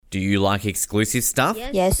Do you like exclusive stuff?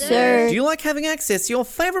 Yes, sir. Do you like having access to your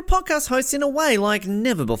favourite podcast hosts in a way like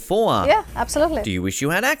never before? Yeah, absolutely. Do you wish you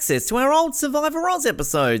had access to our old Survivor Oz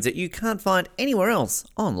episodes that you can't find anywhere else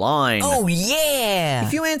online? Oh, yeah!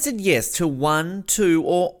 If you answered yes to one, two,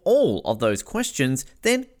 or all of those questions,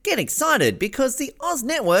 then get excited because the Oz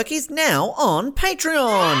Network is now on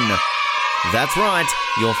Patreon. That's right,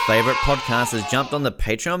 your favourite podcast has jumped on the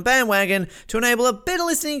Patreon bandwagon to enable a better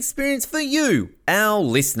listening experience for you, our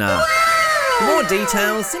listener. For more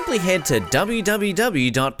details, simply head to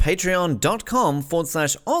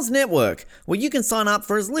www.patreon.com/Oz Network, where you can sign up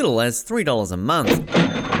for as little as $3 a month.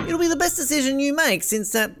 It'll be the best decision you make since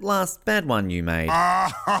that last bad one you made.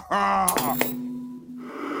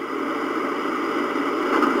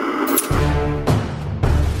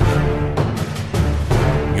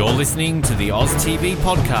 You're listening to the Oz TV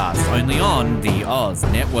podcast, only on the Oz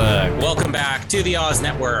Network. Welcome back to the Oz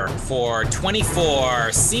Network for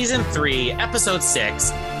 24, Season 3, Episode 6,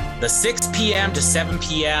 the 6 p.m. to 7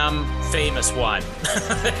 p.m. famous one.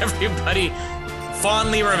 Everybody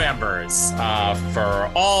fondly remembers for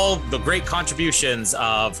all the great contributions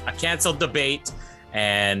of a canceled debate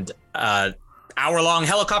and hour-long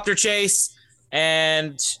helicopter chase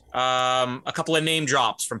and a couple of name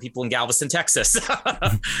drops from people in Galveston, Texas.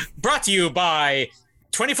 Brought to you by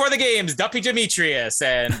 24 The Games, Duppy Demetrius,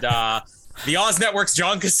 and the Oz Network's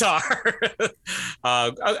John Cassar.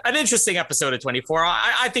 An interesting episode of 24.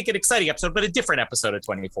 I think an exciting episode, but a different episode of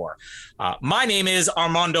 24. My name is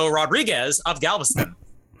Armando Rodriguez of Galveston.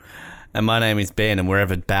 And my name is Ben, and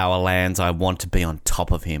wherever Bauer lands, I want to be on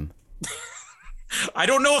top of him. I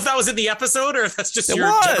don't know if that was in the episode or if that's just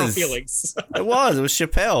your general feelings. It was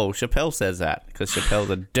Chappelle. Chappelle says that because Chappelle's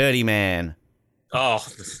a dirty man. Oh,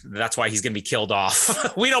 that's why he's going to be killed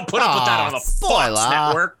off. We don't put up with that on the spoiler. Fox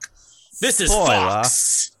network. This is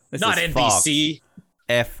Fox, not NBC.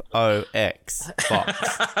 Fox. Fox.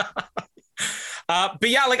 But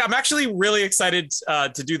yeah, like I'm actually really excited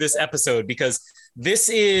to do this episode because this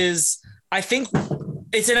is, I think,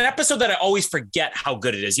 it's an episode that I always forget how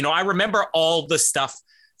good it is. You know, I remember all the stuff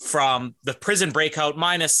from the prison breakout,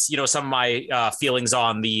 minus, you know, some of my feelings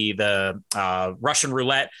on the Russian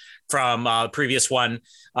roulette from previous one.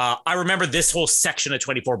 I remember this whole section of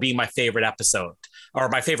 24 being my favorite episode, or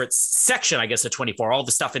my favorite section, I guess, of 24, all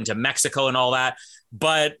the stuff into Mexico and all that.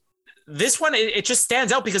 But this one, it just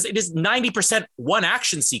stands out because it is 90% one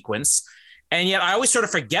action sequence. And yet I always sort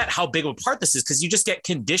of forget how big of a part this is because you just get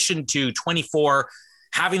conditioned to 24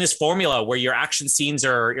 having this formula where your action scenes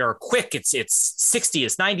are quick. It's 60,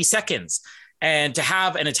 it's 90 seconds. And to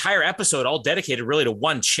have an entire episode all dedicated really to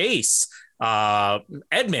one chase,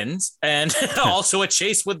 Edmonds, and also a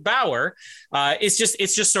chase with Bauer, it's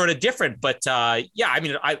just sort of different. But yeah, I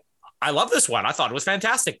mean, I love this one. I thought it was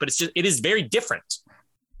fantastic, but it is very different.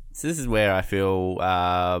 So this is where I feel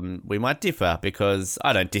we might differ because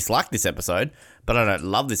I don't dislike this episode, but I don't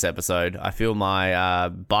love this episode. I feel my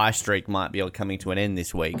buy streak might be coming to an end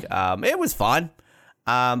this week. It was fine,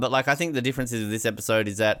 but like I think the difference is with this episode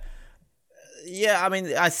is that, yeah, I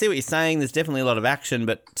mean, I see what you're saying. There's definitely a lot of action,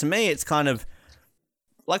 but to me, it's kind of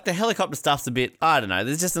like the helicopter stuff's a bit, I don't know.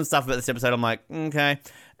 There's just some stuff about this episode I'm like, okay.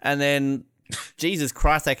 And then, Jesus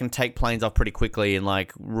Christ, they can take planes off pretty quickly in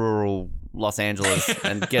like rural Los Angeles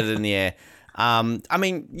and get it in the air. I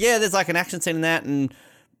mean, yeah, there's like an action scene in that and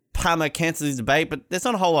Palmer cancels his debate, but there's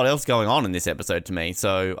not a whole lot else going on in this episode to me.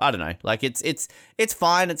 So I don't know. Like it's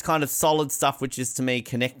fine. It's kind of solid stuff, which is to me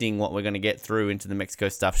connecting what we're going to get through into the Mexico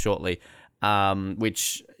stuff shortly.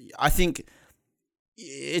 Which I think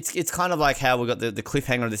it's kind of like how we got the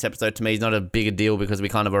cliffhanger of this episode. To me is not a bigger deal because we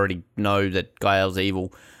kind of already know that Gael's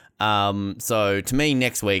evil. So to me,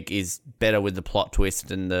 next week is better with the plot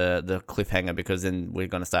twist and the cliffhanger because then we're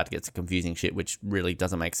going to start to get some confusing shit, which really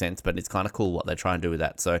doesn't make sense, but it's kind of cool what they try and do with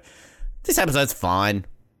that. So this episode's fine.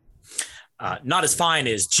 Not as fine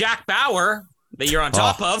as Jack Bauer that you're on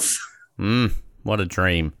top of. What a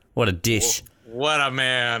dream. What a dish. What a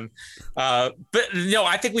man. But no,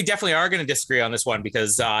 I think we definitely are going to disagree on this one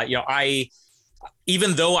because, you know,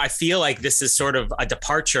 even though I feel like this is sort of a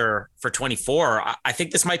departure for 24, I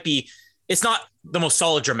think this might be, it's not the most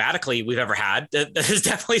solid dramatically we've ever had. There's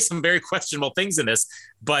definitely some very questionable things in this,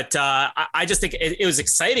 but I just think it was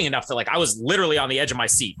exciting enough that like I was literally on the edge of my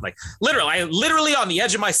seat. Like literally on the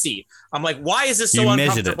edge of my seat. I'm like, why is this so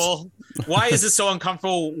uncomfortable? Why is this so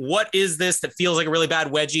uncomfortable? What is this that feels like a really bad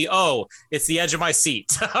wedgie? Oh, it's the edge of my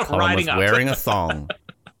seat. Riding up. Wearing a thong.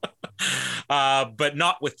 But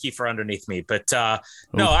not with Kiefer underneath me. But no,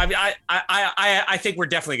 I think we're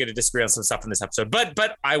definitely going to disagree on some stuff in this episode.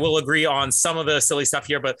 But I will agree on some of the silly stuff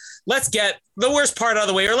here. But let's get the worst part out of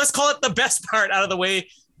the way, or let's call it the best part out of the way.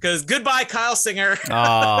 because goodbye, Kyle Singer.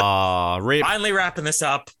 Oh, rip. Finally wrapping this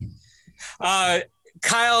up. Kyle,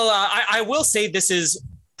 I will say this is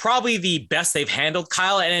probably the best they've handled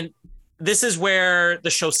Kyle, and this is where the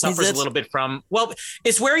show suffers a little bit from. Well,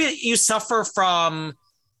 it's where you suffer from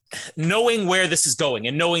knowing where this is going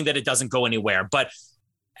and knowing that it doesn't go anywhere. But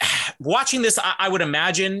watching this, I would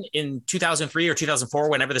imagine in 2003 or 2004,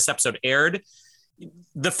 whenever this episode aired,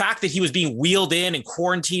 the fact that he was being wheeled in and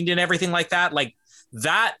quarantined and everything like that,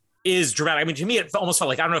 that is dramatic. I mean, to me, it almost felt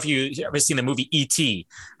like, I don't know if you ever seen the movie E.T.,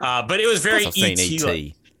 but it was very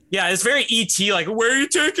E.T. Yeah, it's very E.T. Like, where are you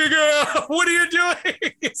taking him? What are you doing?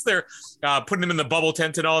 They're putting him in the bubble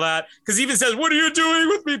tent and all that. Because he even says, what are you doing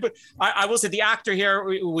with me? But I will say the actor here,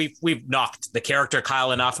 we've knocked the character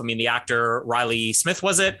Kyle enough. I mean, the actor Riley Smith,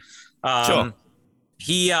 was it? Sure.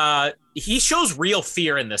 He shows real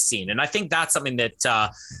fear in this scene. And I think that's something that...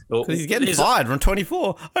 Because he's getting fired from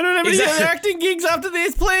 24. I don't have any other acting gigs after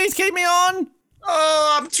this. Please keep me on.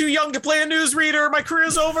 Oh, I'm too young to play a newsreader. My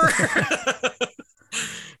career's over.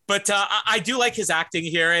 But I do like his acting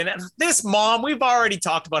here. And this mom, we've already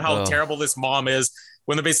talked about how terrible this mom is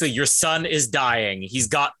when they're basically, your son is dying. He's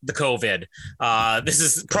got the COVID. This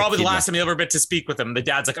is probably the last time you ever get to speak with him. The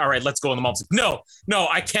dad's like, all right, let's go. And the mom's like, no,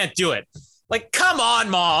 I can't do it. Like, come on,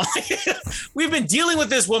 mom. We've been dealing with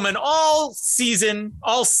this woman all season,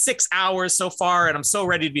 all 6 hours so far. And I'm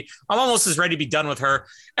almost as ready to be done with her.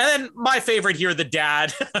 And then my favorite here, the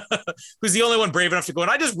dad, who's the only one brave enough to go.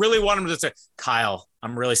 And I just really want him to say, Kyle,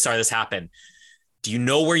 I'm really sorry this happened. Do you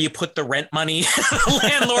know where you put the rent money? The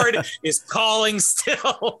landlord is calling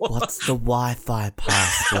still. What's the Wi-Fi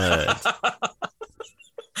password?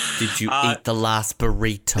 Did you eat the last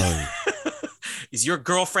burrito? Is your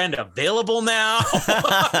girlfriend available now?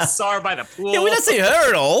 Saw her by the pool. Yeah, we don't see her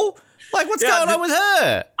at all. Like, what's going on with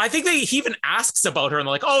her? I think he even asks about her, and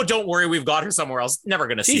they're like, oh, don't worry, we've got her somewhere else. Never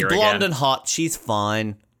going to see her again. She's blonde and hot. She's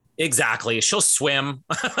fine. Exactly. She'll swim.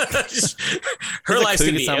 Her life's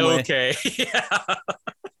going to be somewhere. Okay. Yeah.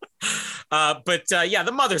 But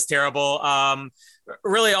the mother's terrible.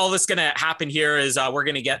 Really, all that's going to happen here is we're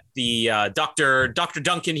going to get the Dr.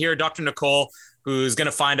 Duncan here, Dr. Nicole, who's going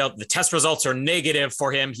to find out the test results are negative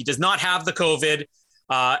for him. He does not have the COVID.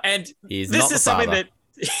 And this is something that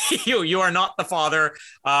you are not the father.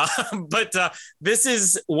 But this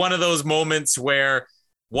is one of those moments where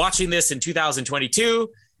watching this in 2022,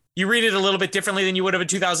 you read it a little bit differently than you would have in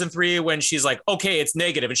 2003 when she's like, okay, it's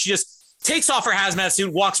negative. And she just takes off her hazmat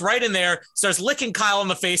suit, walks right in there, starts licking Kyle in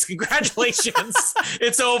the face. Congratulations.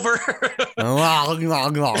 It's over.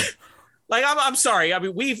 Like, I'm sorry. I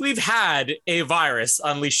mean, we've had a virus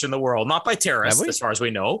unleashed in the world, not by terrorists, as far as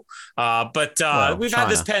we know. But we've had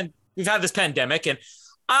this pandemic, and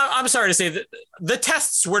I'm sorry to say that the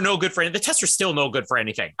tests were no good for anything. The tests are still no good for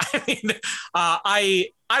anything. I mean,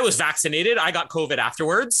 I was vaccinated. I got COVID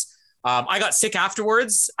afterwards. I got sick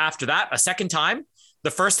afterwards. After that, a second time.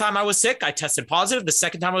 The first time I was sick, I tested positive. The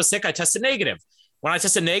second time I was sick, I tested negative. When I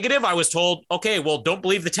tested negative, I was told, okay, well, don't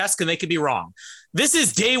believe the test because they could be wrong. This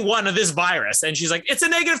is day one of this virus. And she's like, it's a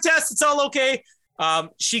negative test. It's all okay.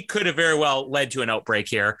 She could have very well led to an outbreak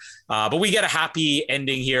here. But we get a happy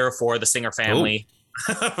ending here for the Singer family.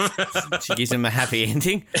 She gives him a happy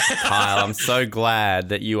ending. Kyle, I'm so glad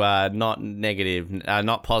that you are not negative,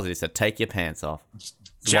 not positive. So take your pants off.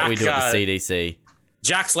 Jack, what we do at the CDC.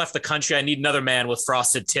 Jack's left the country. I need another man with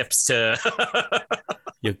frosted tips to...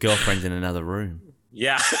 Your girlfriend's in another room.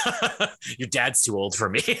 Yeah. Your dad's too old for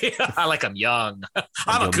me. I like him young.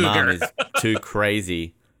 I'm a cougar. Mom is too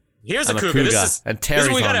crazy. Here's a cougar. And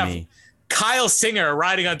Terry's on me. Kyle Singer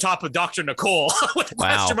riding on top of Dr. Nicole with a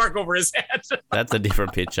question mark over his head. That's a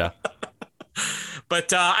different picture.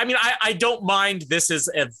 But I mean, I don't mind this as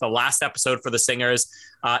the last episode for the Singers.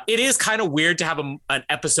 It is kind of weird to have an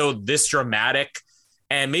episode this dramatic.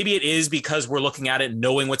 And maybe it is because we're looking at it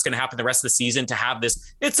knowing what's going to happen the rest of the season to have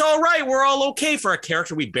this. It's all right. We're all okay for a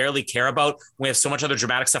character we barely care about. We have so much other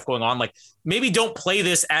dramatic stuff going on. Like, maybe don't play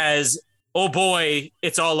this as, oh boy,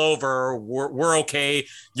 it's all over. We're okay.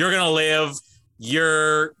 You're going to live.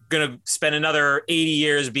 You're going to spend another 80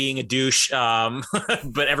 years being a douche.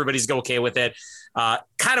 But everybody's okay with it.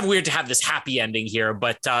 Kind of weird to have this happy ending here,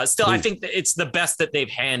 but still, I think that it's the best that they've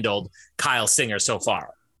handled Kyle Singer so far.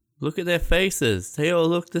 Look at their faces. They all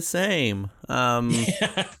look the same.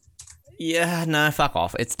 Yeah, no, fuck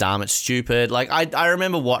off. It's dumb. It's stupid. Like, I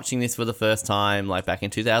remember watching this for the first time, like, back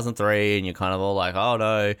in 2003, and you're kind of all like, oh,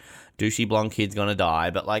 no, douchey blonde kid's gonna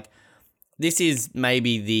die. But, like, this is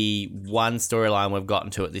maybe the one storyline we've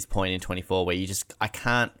gotten to at this point in 24 where I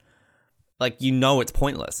can't, like, you know it's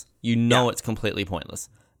pointless. You know it's completely pointless.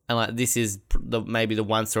 And like this is maybe the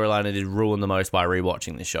one storyline that is ruined the most by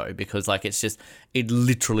rewatching the show, because like it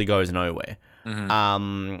literally goes nowhere.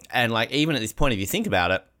 And like even at this point, if you think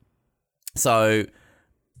about it, so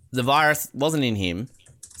the virus wasn't in him.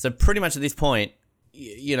 So pretty much at this point,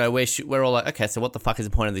 you know, we're all like, okay, so what the fuck is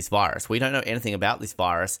the point of this virus? We don't know anything about this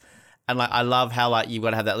virus. And like, I love how like you've got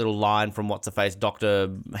to have that little line from what's her face, Dr.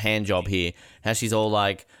 Handjob here, how she's all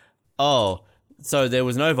like, oh, so there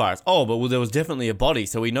was no virus. Oh, but well, there was definitely a body,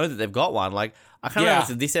 so we know that they've got one. Like, I can't remember if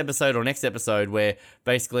it's this episode or next episode where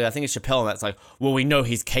basically I think it's Chappelle and that's like, well, we know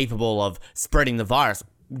he's capable of spreading the virus.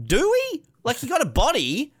 Do we? Like, he got a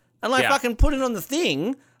body and like fucking put it on the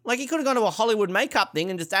thing. Like, he could have gone to a Hollywood makeup thing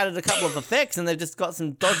and just added a couple of effects and they've just got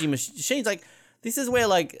some dodgy machines. Like, this is where,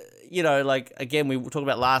 like, you know, like, again, we talked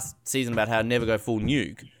about last season about how never go full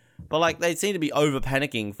nuke. But, like, they seem to be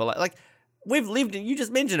over-panicking for, like, we've lived in, you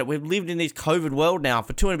just mentioned it, we've lived in this COVID world now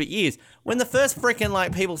for 2 and a bit years. When the first freaking,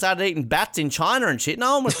 like, people started eating bats in China and shit,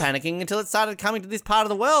 no one was panicking until it started coming to this part of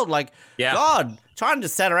the world. Like, God, China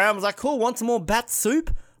just sat around and was like, cool, want some more bat soup?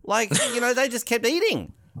 Like, you know, they just kept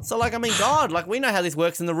eating. So, like, I mean, God, like, we know how this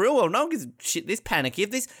works in the real world. No one gives a shit this panicky.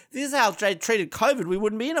 If this is how they treated COVID, we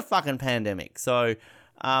wouldn't be in a fucking pandemic. So,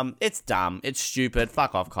 it's dumb. It's stupid.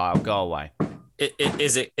 Fuck off, Kyle. Go away.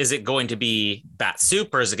 Is it going to be bat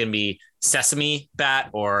soup, or is it going to be sesame bat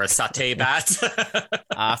or satay bat?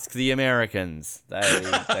 Ask the Americans.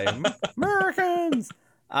 They Americans.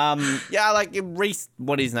 Yeah, like Reese,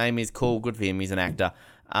 what his name is, cool, good for him. He's an actor.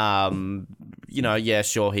 You know, yeah,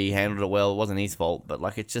 sure, he handled it well. It wasn't his fault, but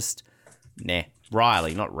like, it's just, nah.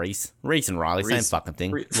 Riley, not Reese. Reese and Riley, same fucking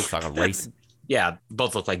thing. Looks like a Reese. Yeah,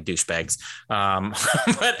 both look like douchebags.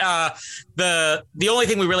 But the only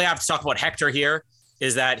thing we really have to talk about Hector here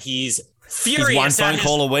is that he's furious. He's one phone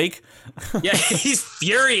call a week. Yeah, he's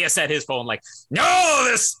furious at his phone. Like, no,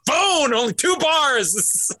 this phone, only 2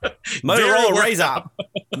 bars. Motorola Razr.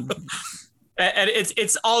 And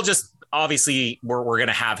it's all just, obviously, we're going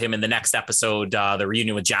to have him in the next episode, the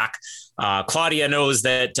reunion with Jack. Claudia knows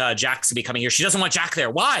that Jack's going to be coming here. She doesn't want Jack there.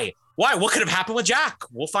 Why? What could have happened with Jack?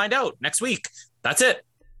 We'll find out next week. That's it.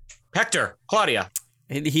 Hector, Claudia.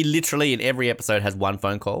 He literally in every episode has one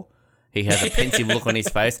phone call. He has a pensive look on his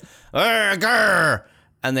face. Grr!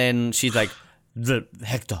 And then she's like,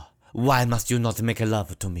 Hector, why must you not make a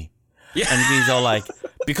love to me? Yeah. And he's all like,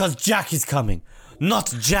 because Jack is coming.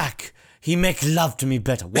 Not Jack. He make love to me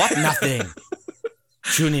better. What? Nothing.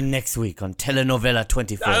 Tune in next week on Telenovela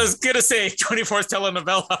 24. I was going to say 24's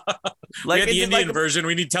telenovela. Like, we had the Indian version.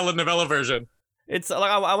 We need telenovela version. It's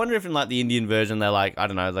like, I wonder if in like the Indian version, they're like, I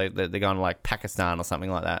don't know, they're going to like Pakistan or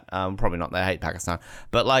something like that. Probably not. They hate Pakistan.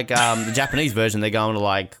 But like the Japanese version, they're going to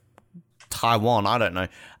like Taiwan. I don't know.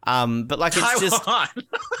 But like, it's Taiwan. Just,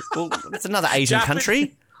 well, it's another Asian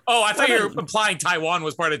country. Oh, I thought you were implying Taiwan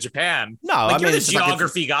was part of Japan. No, like, I mean, you're the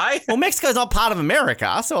geography guy. Well, Mexico's not part of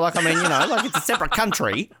America, so like, I mean, you know, like it's a separate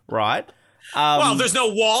country, right? Well, there's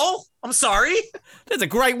no wall. I'm sorry. There's a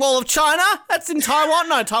Great Wall of China. That's in Taiwan.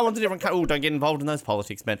 No, Taiwan's a different country. Oh, don't get involved in those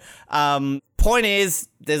politics, man. Point is,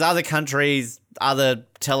 there's other countries, other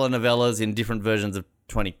telenovelas in different versions of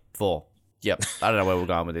 24. Yep, I don't know where we're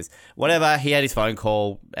going with this. Whatever, he had his phone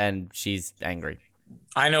call, and she's angry.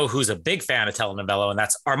 I know who's a big fan of telenovela, and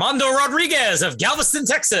that's Armando Rodriguez of Galveston,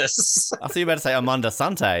 Texas. I thought you were about to say Armando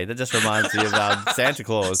Asante. That just reminds me of Santa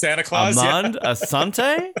Claus. Santa Claus, Armando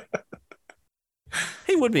Asante?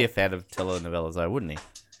 He would be a fan of telenovelas, though, wouldn't he?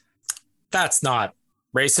 That's not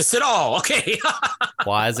racist at all. Okay.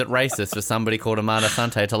 Why is it racist for somebody called Armando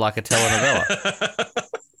Asante to like a telenovela?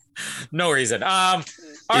 No reason. Is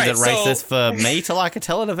it racist for me to like a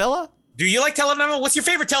telenovela? Do you like telenovela? What's your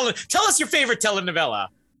favorite telenovela? Tell us your favorite telenovela.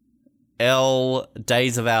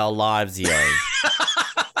 Days of Our Lives, yo.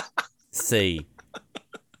 C.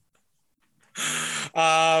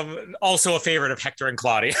 Also a favorite of Hector and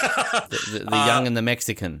Claudia. the young and the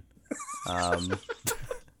Mexican. The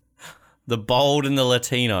bold and the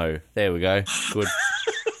Latino. There we go.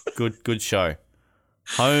 Good show.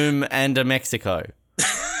 Home and a Mexico.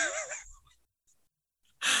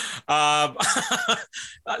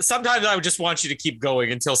 Sometimes I would just want you to keep going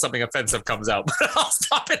until something offensive comes out, but I'll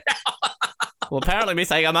stop it now. Well, apparently me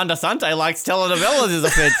saying Armando Asante likes telenovelas is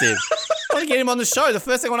offensive. I want to get him on the show. The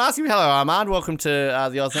first thing I want to ask him, hello, Armand, welcome to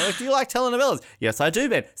the Oz Network. Do you like telenovelas? Yes, I do,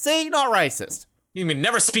 Ben. See, not racist. You mean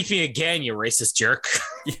never speak to me again, you racist jerk.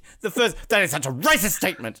 That is such a racist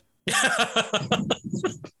statement.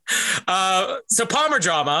 So Palmer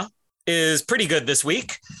drama is pretty good this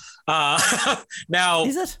week. Now,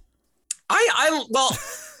 is it? Well,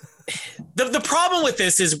 the problem with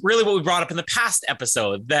this is really what we brought up in the past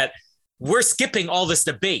episode, that we're skipping all this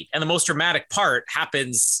debate. And the most dramatic part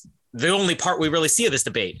happens, the only part we really see of this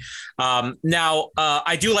debate.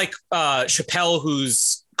 I do like Chappelle,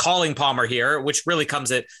 who's calling Palmer here, which really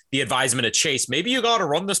comes at the advisement of Chase. Maybe you got to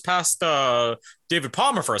run this past David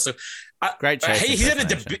Palmer first. So, great Chase. He's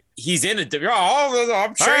in a debate. Oh,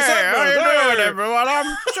 I'm Chase Edmonds. How you doing, everyone?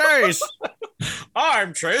 I'm Chase.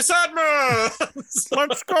 I'm Chase Edmonds.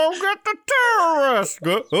 Let's go get the terrorists.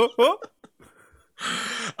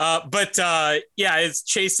 It's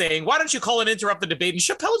Chase saying, why don't you call and interrupt the debate? And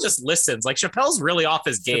Chappelle just listens. Like, Chappelle's really off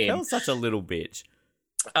his game. Chappelle's such a little bitch.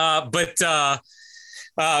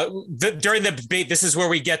 During the debate, this is where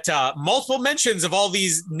we get multiple mentions of all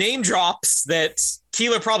these name drops that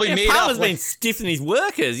Keeler probably made Palmer's up. Been stiffing his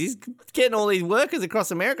workers. He's getting all these workers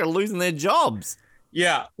across America losing their jobs.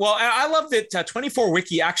 Yeah. Well, I love that 24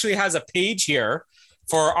 Wiki actually has a page here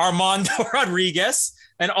for Armando Rodriguez,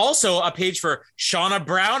 and also a page for Shauna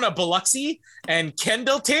Brown of Biloxi and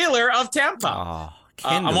Kendall Taylor of Tampa. Oh,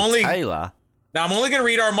 Kendall Taylor. Now, I'm only going to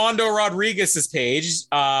read Armando Rodriguez's page,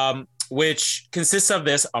 which consists of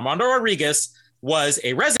this. Armando Rodriguez was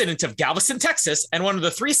a resident of Galveston, Texas, and one of the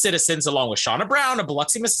 3 citizens, along with Shauna Brown of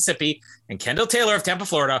Biloxi, Mississippi, and Kendall Taylor of Tampa,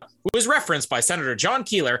 Florida, who was referenced by Senator John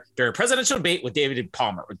Keeler during a presidential debate with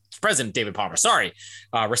President David Palmer.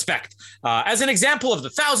 Respect. As an example of the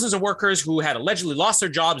thousands of workers who had allegedly lost their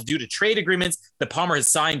jobs due to trade agreements that Palmer had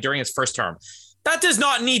signed during his first term. That does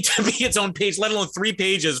not need to be its own page, let alone 3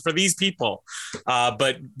 pages for these people.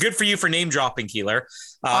 But good for you for name dropping, Keeler.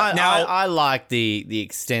 I like the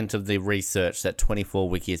extent of the research that 24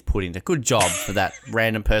 Wiki has put into. Good job for that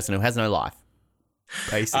random person who has no life,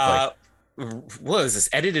 basically. What is this?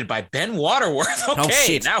 Edited by Ben Waterworth. Okay,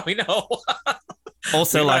 shit. Now we know.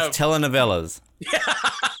 Also like telenovelas. Yeah.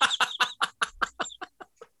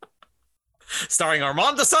 Starring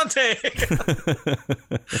Armand Desante.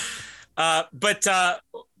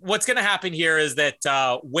 What's going to happen here is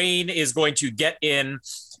that Wayne is going to get in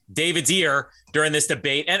David's ear during this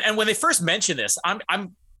debate. And when they first mention this,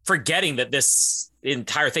 I'm forgetting that this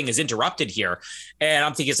entire thing is interrupted here. And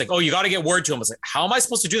I'm thinking, it's like, oh, you got to get word to him. I was like, how am I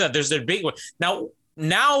supposed to do that? There's a debate.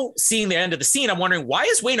 Now seeing the end of the scene, I'm wondering, why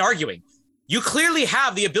is Wayne arguing? You clearly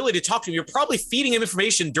have the ability to talk to him. You're probably feeding him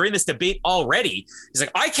information during this debate already. He's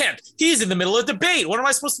like, I can't. He's in the middle of debate. What am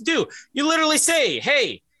I supposed to do? You literally say,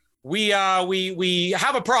 hey, we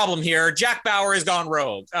have a problem here. Jack Bauer has gone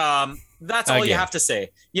rogue. That's all you have to say.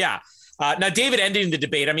 Yeah. Now, David ending the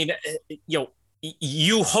debate. I mean,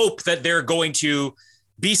 you hope that they're going to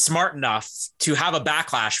be smart enough to have a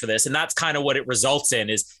backlash for this. And that's kind of what it results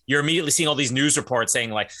in, is you're immediately seeing all these news reports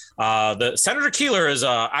saying like the Senator Keeler is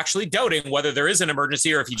actually doubting whether there is an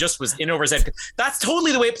emergency or if he just was in over his head. That's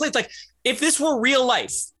totally the way it plays. Like, if this were real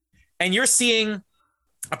life and you're seeing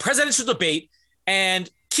a presidential debate and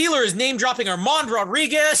Keeler is name dropping Armand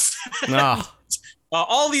Rodriguez,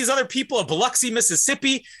 all these other people of Biloxi,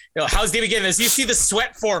 Mississippi. How's David getting this? You see the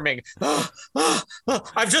sweat forming.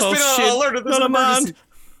 I've just been alerted to this emergency.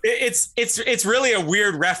 It's really a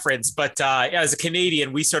weird reference, but as a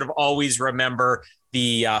Canadian, we sort of always remember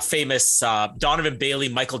the famous Donovan Bailey,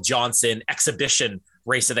 Michael Johnson exhibition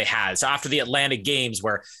race that they had. So after the Atlantic Games,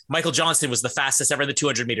 where Michael Johnson was the fastest ever in the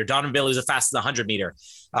 200 meter, Donovan Bailey was the fastest in the 100 meter.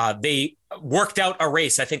 They worked out a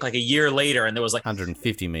race, I think like a year later, and there was like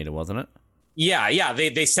 150 meter, wasn't it? Yeah.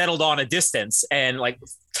 They settled on a distance and like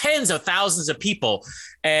tens of thousands of people.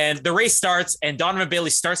 And the race starts and Donovan Bailey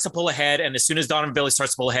starts to pull ahead. And as soon as Donovan Bailey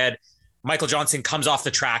starts to pull ahead, Michael Johnson comes off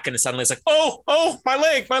the track and suddenly it's like, oh, my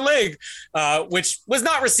leg, which was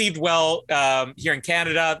not received well here in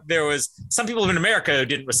Canada. There was some people in America who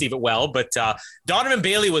didn't receive it well, but Donovan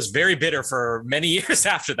Bailey was very bitter for many years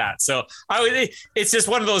after that. So it's just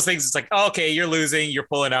one of those things. It's like, okay, you're losing, you're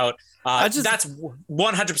pulling out. That's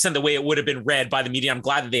 100% the way it would have been read by the media. I'm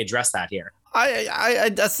glad that they addressed that here. I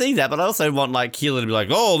see that, but I also want like Keeler to be like,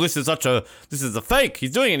 oh, this is a fake.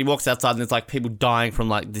 He's doing it. And he walks outside and there's like people dying from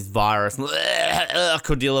like this virus,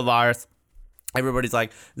 Cordilla virus. Everybody's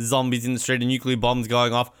like zombies in the street and nuclear bombs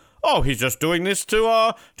going off. Oh, he's just doing this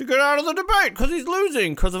to get out of the debate because he's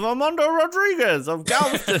losing because of Armando Rodriguez of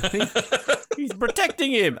Galveston. He's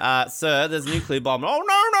protecting him. Sir, there's a nuclear bomb. Oh,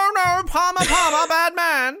 no, Palmer, bad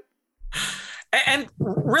man. And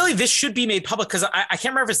really, this should be made public because I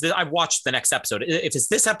can't remember if it's this. I watched the next episode. If it's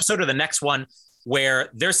this episode or the next one where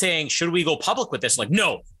they're saying, should we go public with this? Like,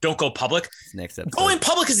 no, don't go public. Next episode. Going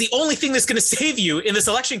public is the only thing that's going to save you in this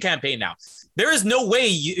election campaign now. There is no way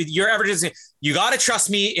you're ever just, you got to trust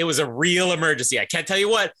me. It was a real emergency. I can't tell you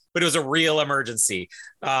what, but it was a real emergency.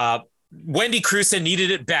 Wendy Crewson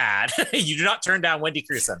needed it bad. You do not turn down Wendy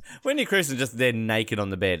Crewson. Wendy Crewson just there naked on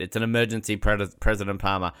the bed. It's an emergency, President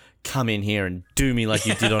Palmer. Come in here and do me like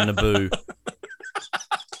you did on Naboo.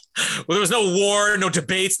 Well, there was no war, no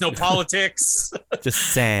debates, no politics. Just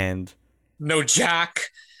sand. No Jack.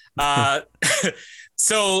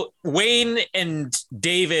 So Wayne and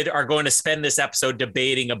David are going to spend this episode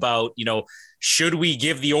debating about, should we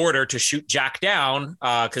give the order to shoot Jack down?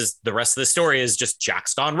 Because the rest of the story is just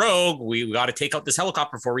Jack's gone rogue. We got to take out this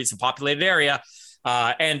helicopter before we reach a populated area.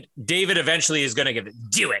 And David eventually is going to give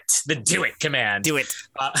the do it command. Do it.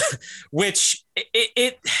 Which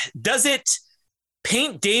it does it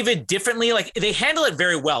paint David differently. Like, they handle it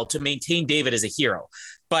very well to maintain David as a hero,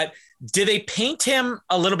 but do they paint him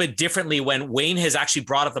a little bit differently when Wayne has actually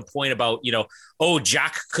brought up the point about,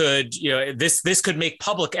 Jack could, this could make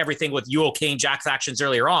public everything with you okaying Jack's actions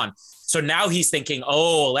earlier on. So now he's thinking,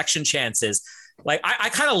 election chances. Like, I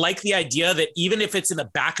kind of like the idea that even if it's in the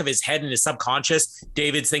back of his head and his subconscious,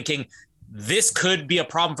 David's thinking this could be a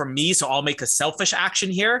problem for me. So I'll make a selfish action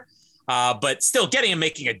here. But still getting and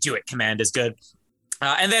making a do it command is good.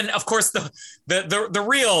 And then of course the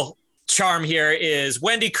real charm here is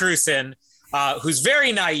Wendy Crewson, who's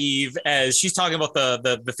very naive as she's talking about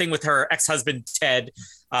the thing with her ex-husband Ted,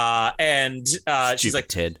 and she's like,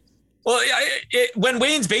 Ted. Well, when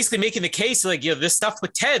Wayne's basically making the case, like, this stuff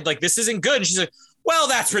with Ted, like, this isn't good, and she's like, well,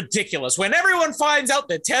 that's ridiculous. When everyone finds out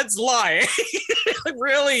that Ted's lying, like,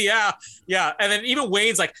 really, yeah. And then even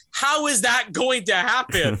Wayne's like, how is that going to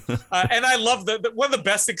happen? And I love one of the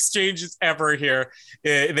best exchanges ever here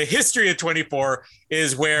in the history of 24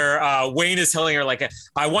 is where Wayne is telling her, like,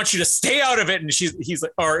 I want you to stay out of it. And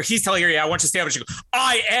he's telling her, yeah, I want you to stay out of it. She goes,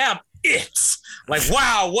 I am it. Like,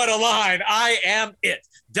 wow, what a line. I am it.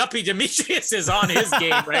 Duppy Demetrius is on his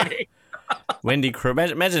game, right? Wendy Crew.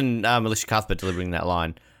 Imagine Alicia Cuthbert delivering that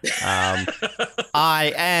line.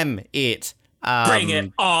 I am it. Bring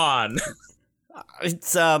it on.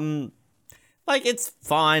 It's like, it's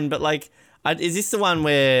fine, but like, is this the one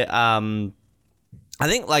where I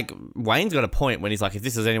think like Wayne's got a point when he's like, if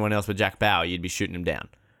this was anyone else but Jack Bauer, you'd be shooting him down.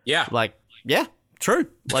 Yeah. Like, yeah, true.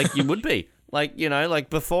 Like, you would be. Like, like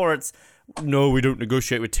before it's, no, we don't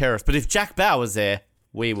negotiate with terrorists. But if Jack Bauer was there,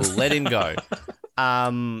 we will let him go.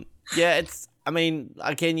 Yeah,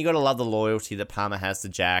 again, you got to love the loyalty that Palmer has to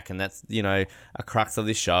Jack, and that's, a crux of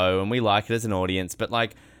this show, and we like it as an audience. But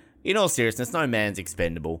like, in all seriousness, no man's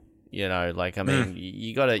expendable. You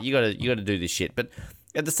gotta do this shit. But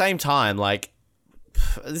at the same time, like,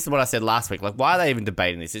 this is what I said last week. Like, why are they even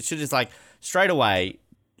debating this? It should just, like, straight away,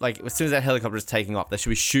 like, as soon as that helicopter is taking off, they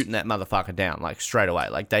should be shooting that motherfucker down, like, straight away.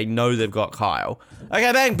 Like, they know they've got Kyle.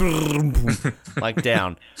 Okay, bang, like,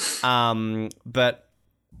 down. But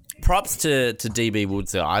props to DB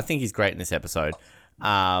Woods. I think he's great in this episode.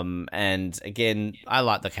 And again, I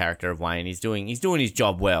like the character of Wayne. He's doing his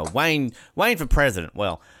job well. Wayne for president.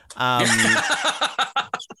 Well,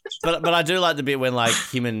 but I do like the bit when, like,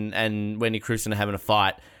 him and Wendy Crewson are having a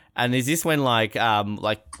fight. And is this when, like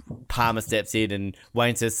Palmer steps in and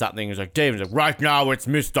Wayne says something? He's like, David's like, right now it's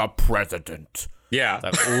Mr. President. Yeah.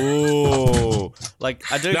 It's like, ooh. Like,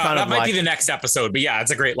 I do kind of that might be the next episode, but yeah,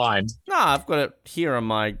 it's a great line. No, I've got it here on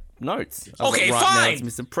my notes. Okay, right fine. Now it's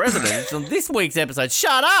Mr. President. It's on this week's episode.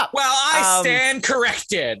 Shut up. Well, I stand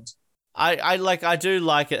corrected. I do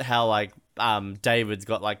like it how, like, David's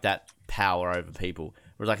got, like, that power over people.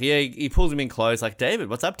 Where it's like, yeah, he pulls him in close, like, David,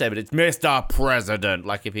 what's up, David? It's Mr. President.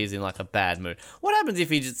 Like, if he's in, like, a bad mood. What happens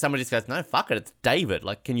if somebody just goes, no, fuck it, it's David.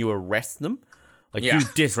 Like, can you arrest them? Like, you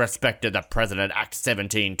disrespected the president, Act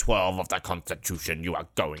 1712 of the Constitution. You are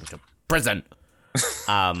going to prison.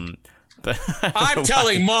 But I'm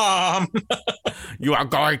telling Mom. You are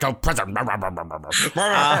going to prison.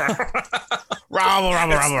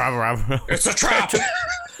 It's a trap.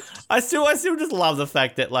 I still just love the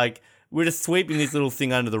fact that, like, we're just sweeping this little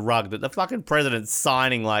thing under the rug, that the fucking president's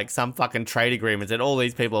signing, like, some fucking trade agreements and all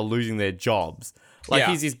these people are losing their jobs. Like,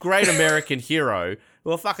 he's this great American hero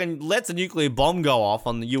who fucking lets a nuclear bomb go off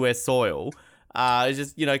on the US soil. He's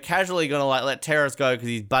just, casually going to, like, let terrorists go because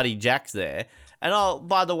his buddy Jack's there. And, oh,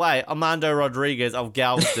 by the way, Armando Rodriguez of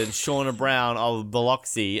Galveston, Shauna Brown of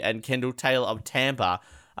Biloxi, and Kendall Taylor of Tampa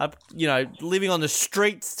are, living on the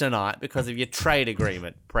streets tonight because of your trade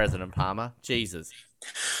agreement, President Palmer. Jesus.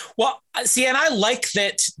 Well, see, and I like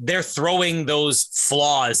that they're throwing those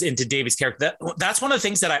flaws into David's character. That's one of the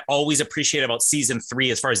things that I always appreciate about season 3,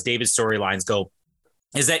 as far as David's storylines go,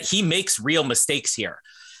 is that he makes real mistakes here.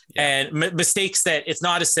 Yeah. And mistakes that it's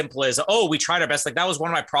not as simple as, we tried our best. Like, that was one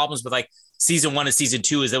of my problems with, like, season 1 and season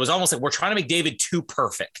 2, is it was almost like we're trying to make David too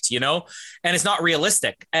perfect, and it's not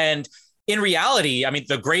realistic. And in reality, I mean,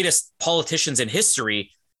 the greatest politicians in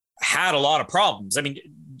history had a lot of problems. I mean,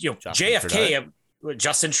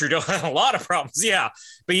 Justin Trudeau had a lot of problems. Yeah.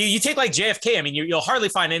 But you take like JFK. I mean, you'll hardly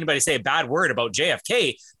find anybody say a bad word about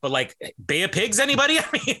JFK, but like Bay of Pigs, anybody? I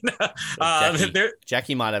mean,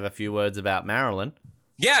 Jackie might have a few words about Marilyn.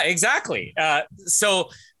 Yeah, exactly. So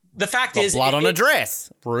the fact is, blood on a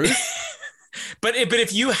dress, Bruce. But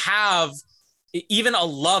if you have even a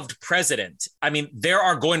loved president, I mean, there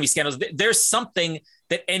are going to be scandals. There's something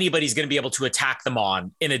that anybody's going to be able to attack them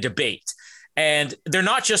on in a debate. And they're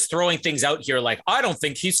not just throwing things out here like, I don't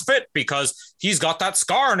think he's fit because he's got that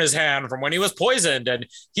scar on his hand from when he was poisoned and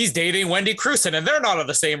he's dating Wendy Crewson and they're not of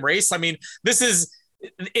the same race. I mean,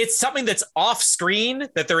 it's something that's off screen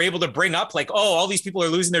that they're able to bring up like, oh, all these people are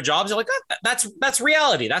losing their jobs. They're like, oh, that's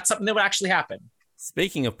reality. That's something that would actually happen.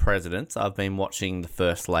 Speaking of presidents, I've been watching the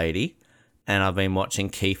First Lady and I've been watching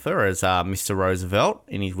Kiefer as Mr. Roosevelt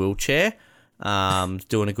in his wheelchair.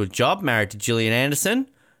 Doing a good job. Married to Gillian Anderson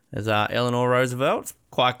as Eleanor Roosevelt.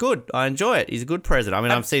 Quite good. I enjoy it. He's a good president. I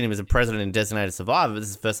mean, I've seen him as a president in Designated Survivor, but this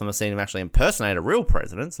is the first time I've seen him actually impersonate a real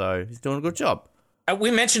president, so he's doing a good job.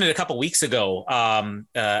 We mentioned it a couple weeks ago. I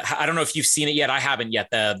don't know if you've seen it yet. I haven't yet.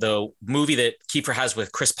 The movie that Kiefer has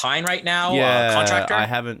with Chris Pine right now, Contractor.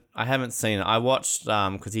 I haven't seen it. I watched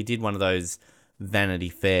because he did one of those Vanity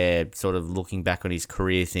Fair sort of looking back on his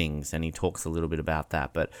career things, and he talks a little bit about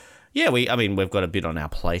that. But yeah, we've got a bit on our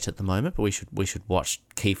plate at the moment, but we should watch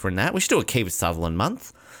Kiefer in that. We should do a Kiefer Sutherland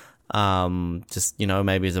month. Just,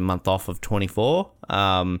 maybe as a month off of 24.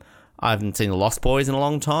 I haven't seen The Lost Boys in a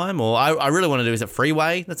long time, or I really want to do, is it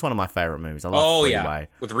Freeway? That's one of my favourite movies. I love Freeway. Yeah,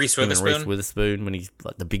 with Reese Witherspoon. Reese Witherspoon when he's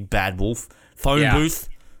like the big bad wolf. Phone booth,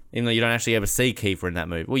 even though you don't actually ever see Kiefer in that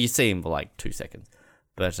movie. Well, you see him for like 2 seconds.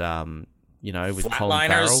 But, with Colin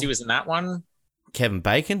Farrell. He was in that one. Kevin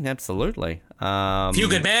Bacon, absolutely. Few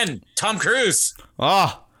Good Men, Tom Cruise.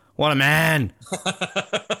 Oh, what a man.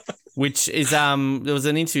 Which is, there was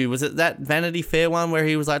an interview, was it that Vanity Fair one where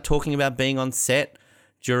he was like talking about being on set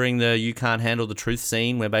during the You Can't Handle the Truth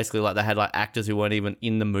scene, where basically like they had like actors who weren't even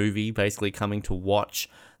in the movie basically coming to watch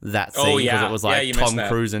that scene because it was like Tom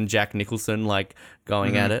Cruise and Jack Nicholson like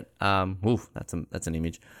going at it. That's an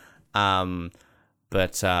image.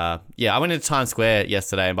 But I went into Times Square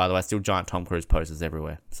yesterday, and by the way, still giant Tom Cruise posters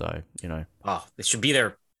everywhere. So, Oh, it should be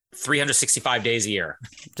there 365 days a year.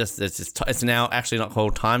 It's now actually not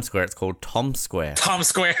called Times Square, it's called Tom Square. Tom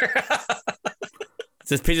Square. It's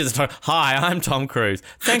just pictures of Tom. Hi, I'm Tom Cruise.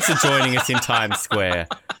 Thanks for joining us in Times Square.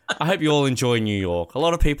 I hope you all enjoy New York. A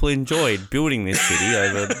lot of people enjoyed building this city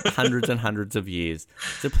over hundreds and hundreds of years.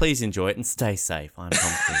 So please enjoy it and stay safe. I'm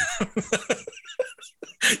Tom Cruise.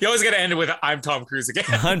 You always got to end it with, I'm Tom Cruise again.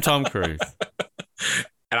 I'm Tom Cruise.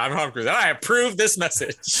 And I'm Tom Cruise. And I approve this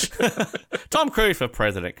message. Tom Cruise for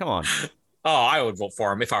president. Come on. Oh, I would vote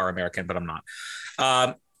for him if I were American, but I'm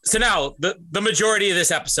not. So now, the majority of this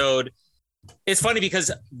episode, it's funny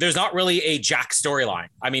because there's not really a Jack storyline.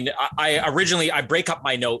 I mean, I break up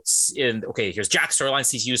my notes in, okay, here's Jack's storyline,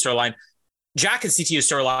 CTU storyline. Jack and CTU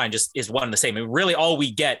storyline just is one and the same. I mean, really all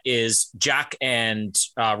we get is Jack and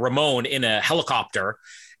Ramon in a helicopter.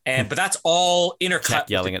 But that's all intercut Jack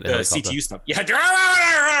yelling at the CTU stuff. Yeah.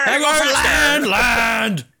 Hang on,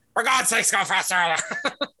 land! For God's sakes, go faster.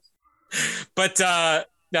 But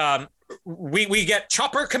we get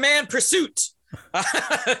Chopper Command Pursuit.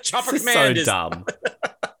 Chopper Command is so dumb.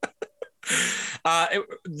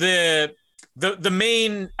 The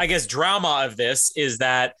main, I guess, drama of this is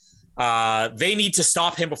that they need to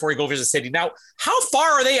stop him before he goes over the city. Now, how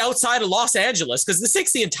far are they outside of Los Angeles? Because this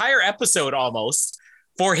takes the entire episode almost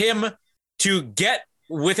for him to get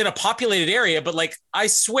within a populated area. But like, I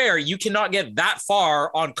swear you cannot get that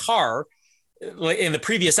far on car. In the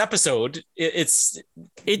previous episode, it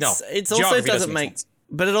also doesn't make sense.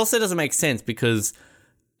 But it also doesn't make sense because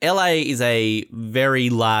LA is a very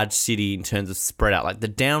large city in terms of spread out. Like the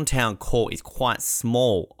downtown core is quite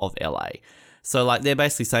small of LA. So like they're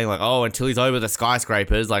basically saying like, oh, until he's over the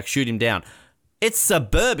skyscrapers, like shoot him down. It's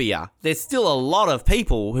suburbia. There's still a lot of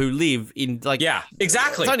people who live in like... Yeah,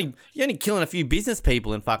 exactly. You're only killing a few business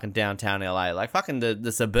people in fucking downtown LA. Like fucking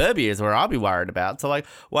the suburbia is where I'll be worried about. So like,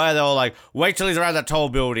 why are they all like, wait till he's around that tall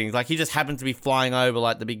building? Like he just happens to be flying over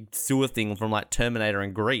like the big sewer thing from like Terminator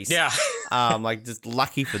in Greece. Yeah. Like just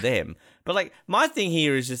lucky for them. But like my thing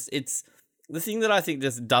here is just, it's... The thing that I think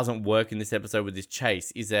just doesn't work in this episode with this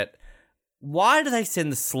chase is that why do they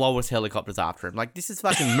send the slowest helicopters after him? Like, this is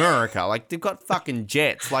fucking America. Like, they've got fucking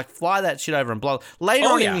jets. Like, fly that shit over and blow. Later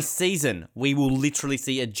on in this season, we will literally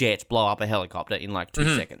see a jet blow up a helicopter in like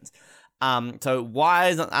 2 seconds. So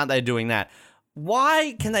why aren't they doing that?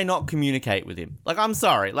 why can they not communicate with him? Like, I'm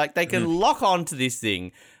sorry. Like, they can lock on to this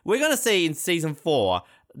thing. We're going to see in season 4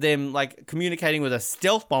 them, like, communicating with a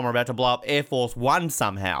stealth bomber about to blow up Air Force One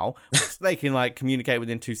somehow. They can, like, communicate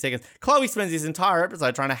within 2 seconds. Chloe spends this entire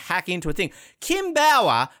episode trying to hack into a thing. Kim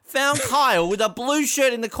Bauer found Kyle with a blue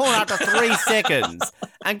shirt in the corner after 3 seconds.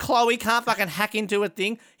 And Chloe can't fucking hack into a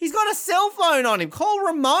thing. He's got a cell phone on him. Call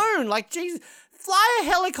Ramon. Like, Jesus. Fly a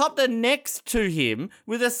helicopter next to him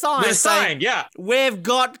with a sign. With a sign, yeah. We've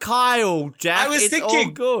got Kyle, Jack. It's all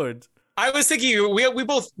good. I was thinking, we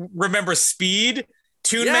both remember Speed,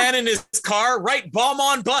 Toon Man in his car, right? Bomb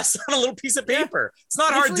on bus on a little piece of paper. It's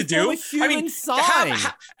not hard to do. I mean,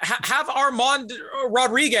 have Armand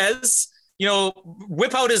Rodriguez,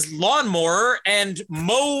 whip out his lawnmower and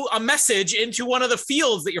mow a message into one of the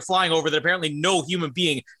fields that you're flying over that apparently no human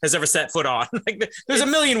being has ever set foot on. Like, there's a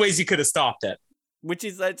million ways you could have stopped it. Which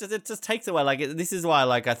is, it just takes away, like, this is why,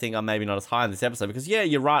 like, I think I'm maybe not as high in this episode, because, yeah,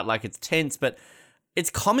 you're right, like, it's tense, but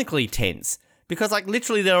it's comically tense, because, like,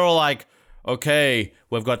 literally they're all like, okay,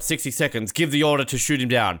 we've got 60 seconds, give the order to shoot him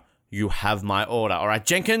down. You have my order. All right,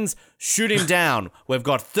 Jenkins, shoot him down. We've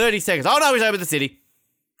got 30 seconds. Oh, no, he's over the city.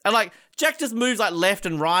 And, like, Jack just moves, like, left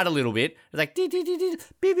and right a little bit. It's like, beep, beep, beep,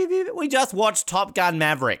 beep. We just watched Top Gun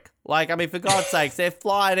Maverick. Like, I mean, for God's sakes, they're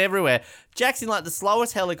flying everywhere. Jack's in, like, the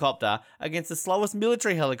slowest helicopter against the slowest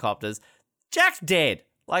military helicopters. Jack's dead.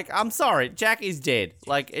 Like, I'm sorry. Jack is dead.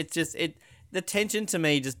 Like, it's just, the tension to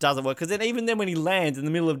me just doesn't work. Because then even then when he lands in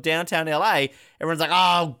the middle of downtown LA, everyone's like,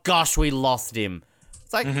 oh, gosh, we lost him.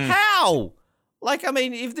 It's like, how? Like, I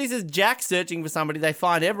mean, if this is Jack searching for somebody, they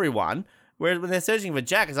find everyone. Whereas when they're searching for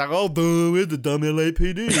Jack, it's like, oh, boo, we're the dumb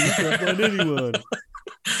LAPD. We can't find anyone.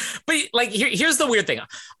 But, like, here's the weird thing.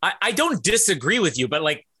 I don't disagree with you, but,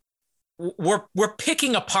 like, we're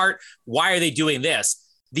picking apart why are they doing this.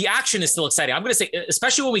 The action is still exciting. I'm going to say,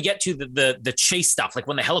 especially when we get to the chase stuff, like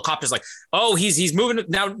when the helicopter's like, oh, he's moving.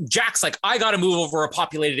 Now Jack's like, I got to move over a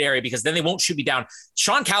populated area because then they won't shoot me down.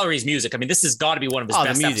 Sean Callery's music. I mean, this has got to be one of his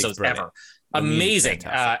best episodes ever. Amazing.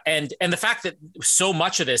 And the fact that so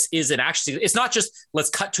much of this is an action, it's not just let's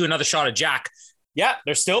cut to another shot of Jack. Yeah,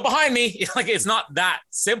 they're still behind me. Like, it's not that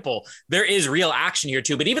simple. There is real action here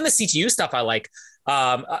too. But even the CTU stuff I like.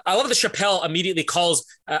 I love that Chappelle immediately calls,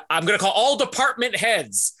 I'm going to call all department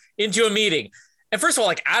heads into a meeting. And first of all,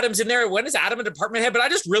 like, Adam's in there. When is Adam a department head? But I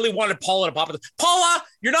just really wanted Paula to pop up. Paula,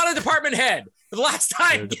 you're not a department head. For the last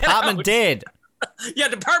time. Department dead. Yeah,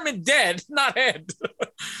 department dead, not head.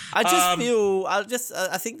 I just feel,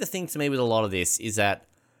 I think the thing to me with a lot of this is that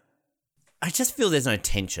I just feel there's no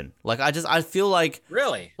tension. Like, I feel like...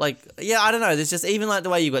 Really? Like, yeah, I don't know. There's just, even like the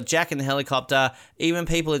way you got Jack in the helicopter, even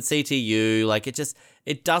people at CTU, like,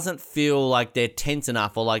 it doesn't feel like they're tense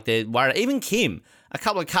enough or like they're worried. Even Kim, a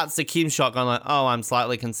couple of cuts to Kim's shot going like, oh, I'm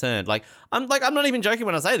slightly concerned. I'm not even joking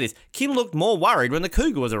when I say this. Kim looked more worried when the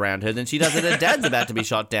cougar was around her than she does when her dad's about to be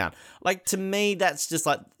shot down. Like, to me, that's just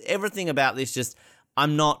like, everything about this just,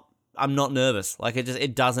 I'm not nervous. Like,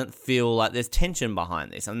 it doesn't feel like there's tension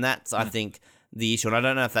behind this. And that's, I think, the issue. And I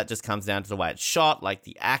don't know if that just comes down to the way it's shot, like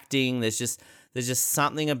the acting. There's just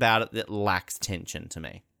something about it that lacks tension to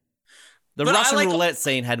me. The Russian roulette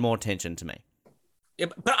scene had more tension to me.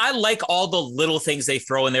 But I like all the little things they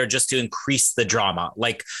throw in there just to increase the drama.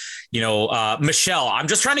 Like, Michelle, I'm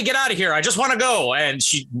just trying to get out of here. I just want to go. And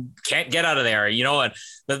she can't get out of there, and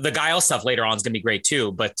the Guile stuff later on is going to be great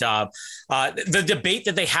too. But the debate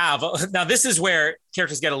that they have, now this is where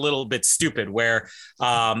characters get a little bit stupid, where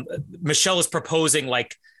Michelle is proposing,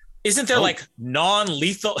 like, isn't there like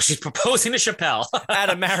non-lethal? She's proposing to Chappelle.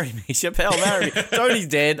 Adam, marry me. Chappelle, marry me. Tony's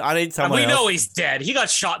dead. I need someone else. We know he's dead. He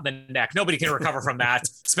got shot in the neck. Nobody can recover from that,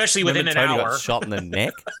 especially within an Tony hour. Got shot in the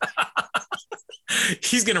neck?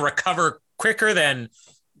 He's going to recover quicker than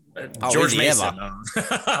George Mason.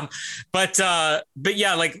 But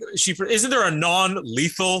yeah, like, isn't there a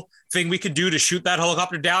non-lethal thing we could do to shoot that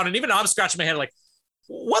helicopter down? And even I'm scratching my head like,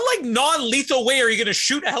 what, like, non-lethal way are you going to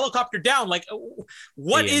shoot a helicopter down? Like,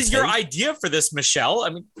 what is your idea for this, Michelle? I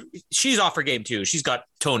mean, she's off her game too. She's got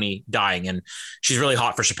Tony dying and she's really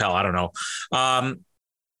hot for Chappelle. I don't know.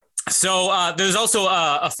 So there's also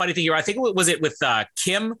a funny thing here. I think was it with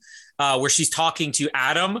Kim, where she's talking to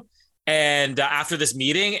Adam and after this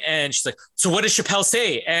meeting, and she's like, so what did Chappelle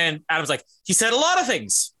say? And Adam's like, he said a lot of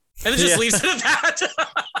things. And it just leaves it at that.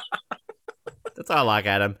 That's how I like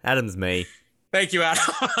Adam. Adam's me. Thank you,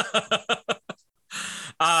 Adam.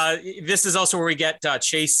 This is also where we get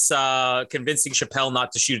Chase convincing Chappelle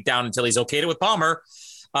not to shoot it down until he's okayed it with Palmer.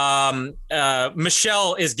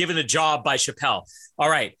 Michelle is given a job by Chappelle. All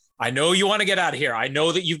right, I know you want to get out of here. I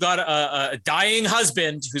know that you've got a dying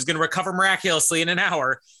husband who's going to recover miraculously in an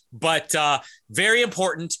hour, but very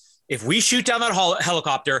important. If we shoot down that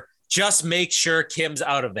helicopter, just make sure Kim's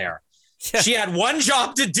out of there. Yeah. She had one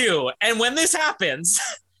job to do. And when this happens,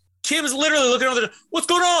 Kim's literally looking over there. What's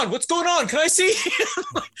going on? What's going on? Can I see?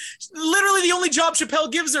 Literally the only job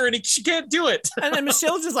Chappelle gives her, and she can't do it. And then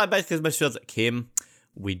Michelle's just like, basically, Michelle's like, Kim,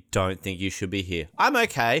 we don't think you should be here. I'm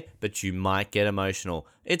okay, but you might get emotional.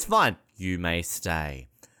 It's fine. You may stay.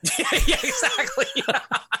 Yeah, exactly.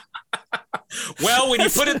 Well, when you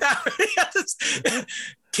put it that way,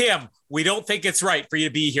 Kim, we don't think it's right for you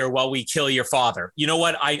to be here while we kill your father. You know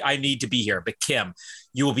what? I need to be here. But Kim,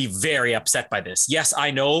 you will be very upset by this. Yes,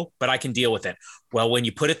 I know, but I can deal with it. Well, when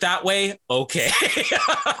you put it that way, okay.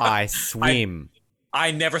 I swim.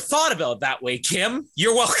 I never thought about it that way, Kim.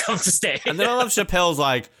 You're welcome to stay. And then I love Chappelle's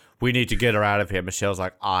like, we need to get her out of here. Michelle's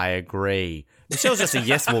like, I agree. Michelle's just a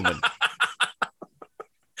yes woman.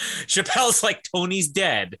 Chappelle's like, Tony's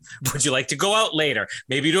dead. Would you like to go out later?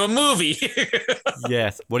 Maybe to a movie?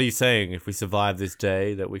 Yes. What are you saying? If we survive this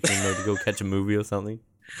day, that we can maybe go catch a movie or something?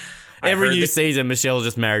 Every new season, Michelle's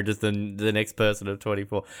just married to the next person of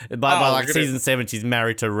 24. By like season 7, she's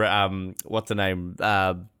married to, what's her name?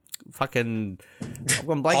 Fucking,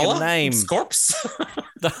 I'm blanking the name. Scorps?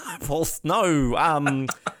 No,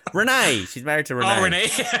 Renee. She's married to Renee. Oh, Renee.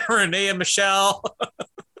 Renee and Michelle.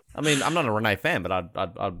 I mean, I'm not a Renee fan, but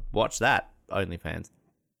I'd watch that. OnlyFans.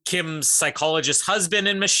 Kim's psychologist husband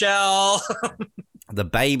and Michelle. The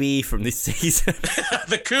baby from this season.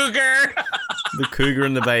 The cougar. The cougar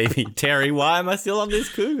and the baby. Terry, why am I still on this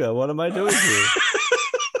cougar? What am I doing here?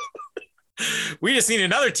 We just need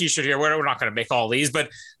another t-shirt here. We're not going to make all these, but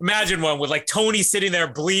imagine one with like Tony sitting there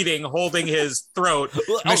bleeding, holding his throat.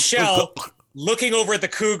 Michelle looking over at the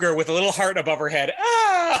cougar with a little heart above her head.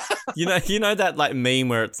 Ah! You know that like meme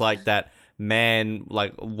where it's like that man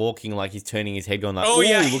like walking like he's turning his head going like, oh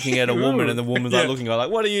yeah, looking at a woman and the woman's like looking like,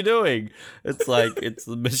 what are you doing? It's like, it's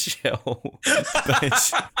Michelle,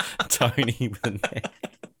 Tony with a name.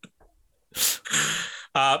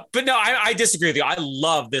 But no, I disagree with you. I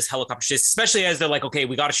love this helicopter chase, especially as they're like, okay,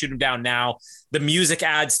 we got to shoot him down now. The music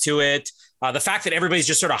adds to it. The fact that everybody's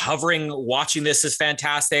just sort of hovering, watching this is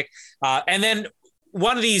fantastic. And then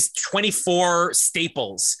one of these 24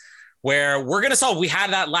 staples where we're going to solve, we had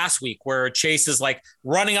that last week where Chase is like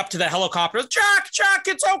running up to the helicopter. Jack,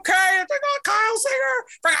 it's okay. It's like, oh, Kyle Singer,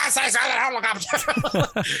 for God's sakes, the helicopter.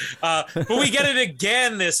 But we get it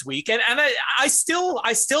again this week. And I still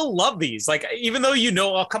love these. Like, even though,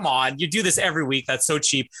 oh, come on, you do this every week. That's so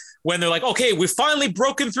cheap. When they're like, okay, we've finally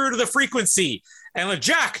broken through to the frequency. And like,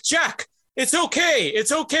 Jack, it's okay.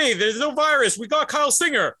 It's okay. There's no virus. We got Kyle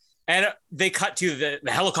Singer. And they cut to the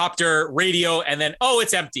helicopter radio, and then, oh,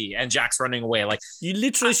 it's empty, and Jack's running away. Like, you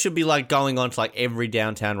literally should be like going on to like every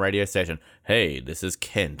downtown radio station. Hey, this is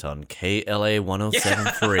Kent on KLA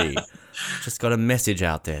 107.3. Just got a message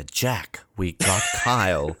out there. Jack, we got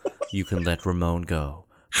Kyle. You can let Ramon go.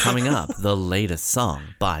 Coming up, the latest song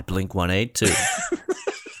by Blink-182.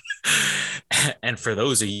 And for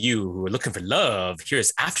those of you who are looking for love,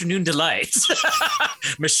 here's Afternoon Delight.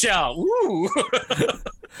 Michelle, ooh.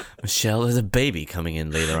 Michelle is a baby coming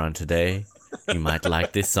in later on today. You might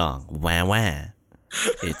like this song. Wah wah.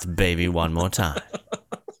 It's Baby One More Time.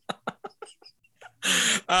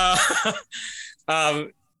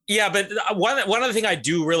 Yeah, but one other thing I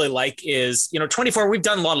do really like is, 24, we've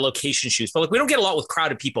done a lot of location shoots, but like we don't get a lot with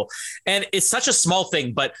crowded people. And it's such a small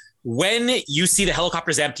thing, but when you see the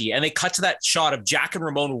helicopter's empty and they cut to that shot of Jack and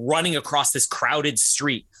Ramon running across this crowded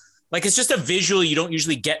street, like it's just a visual you don't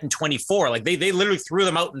usually get in 24. Like they literally threw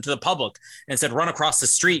them out into the public and said, run across the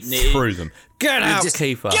street. And threw them. Get out,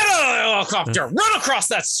 Kiefer. Get out of the helicopter. Run across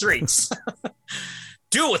that street.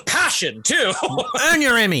 Do it with passion, too. Earn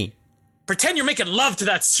your Emmy. Pretend you're making love to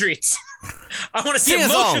that street. I want to see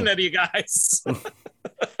emotion out of you guys.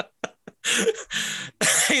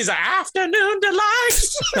 He's an Afternoon Delight.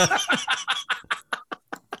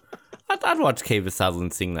 I'd watch Kiefer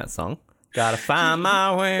Sutherland sing that song. Gotta find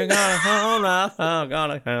my way, gotta hold my thought,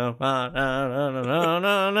 gotta help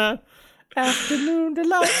my Afternoon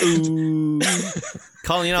Delight. Ooh.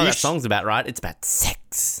 Colin, you know what that song's about, right? It's about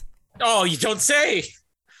sex. Oh, you don't say.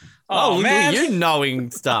 Oh, look at you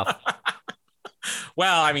knowing stuff.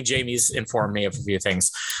 Well, I mean, Jamie's informed me of a few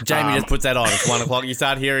things. Jamie just puts that on. It's 1 o'clock. You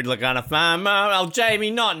start hearing, like, gonna find my... Oh,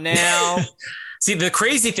 Jamie, not now. See, the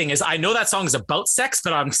crazy thing is I know that song is about sex,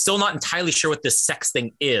 but I'm still not entirely sure what this sex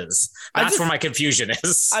thing is. That's where my confusion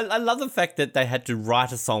is. I love the fact that they had to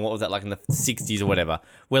write a song, what was that, like in the 60s or whatever,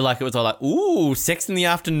 where like it was all like, ooh, sex in the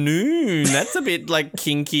afternoon. That's a bit like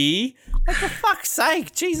kinky. For fuck's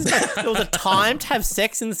sake, Jesus! There was a time to have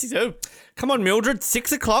sex in the 6. Oh, come on, Mildred,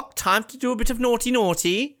 6 o'clock. Time to do a bit of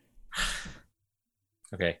naughty.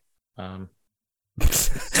 Okay.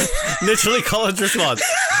 Literally, Colin's response.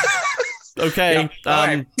 Okay.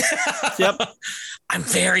 Yep. Yep. I'm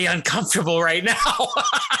very uncomfortable right now.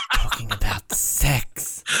 Talking about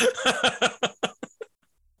sex.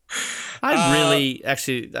 I really,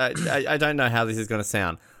 actually, I don't know how this is going to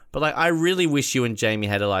sound, but like, I really wish you and Jamie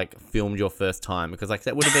had like filmed your first time, because like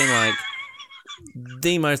that would have been like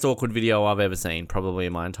the most awkward video I've ever seen, probably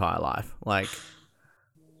in my entire life. Like,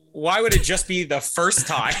 why would it just be the first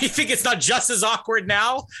time? You think it's not just as awkward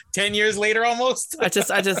now, 10 years later almost? I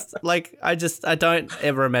don't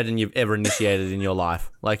ever imagine you've ever initiated in your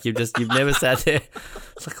life. Like, you've never sat there.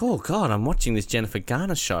 It's like, oh God, I'm watching this Jennifer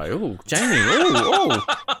Garner show. Oh, Jamie. Oh.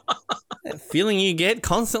 That feeling you get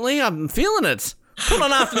constantly, I'm feeling it. Put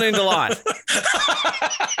on Afternoon Delight.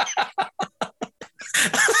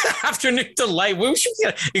 Afternoon Delight. We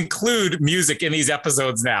should include music in these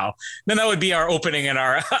episodes now. Then that would be our opening and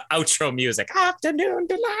our outro music. Afternoon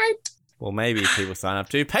Delight. Well, maybe people sign up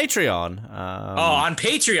to Patreon. On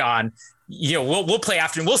Patreon, we'll play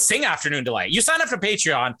afternoon. We'll sing Afternoon Delight. You sign up for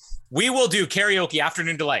Patreon, we will do karaoke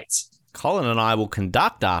Afternoon Delights. Colin and I will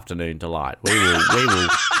conduct Afternoon Delight. We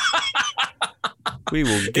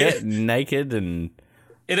will get naked and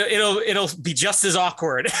it'll be just as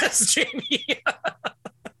awkward as Jamie.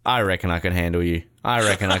 I reckon I could handle you. I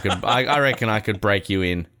reckon I could break you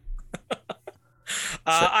in.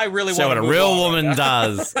 I really show want what a real woman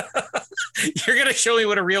does. You're gonna show me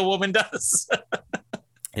what a real woman does.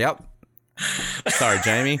 Yep. Sorry,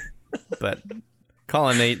 Jamie, but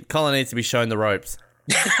Colin needs to be shown the ropes.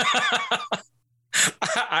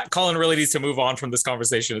 Colin really needs to move on from this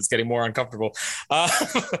conversation. It's getting more uncomfortable.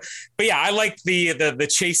 But yeah, I like the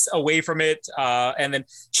chase away from it, and then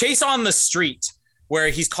chase on the street where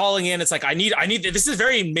he's calling in. It's like, I need. This is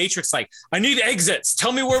very Matrix like. I need exits.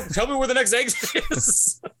 Tell me where the next exit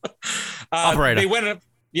is. Operator. They went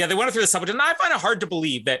through the subway, and I find it hard to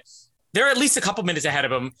believe that they're at least a couple minutes ahead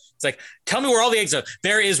of him. It's like, tell me where all the exits are.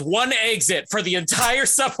 There is one exit for the entire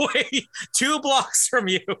subway, 2 blocks from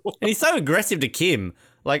you. And he's so aggressive to Kim.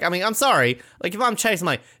 Like, I mean, I'm sorry. Like, if I'm chasing, I'm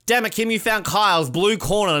like, damn it, Kim, you found Kyle's blue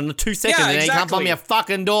corner in 2 seconds, Yeah, and exactly. he can't bump me a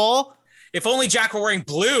fucking door. If only Jack were wearing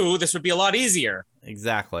blue, this would be a lot easier.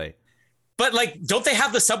 Exactly. But like, don't they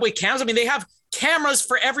have the subway cams? I mean, they have cameras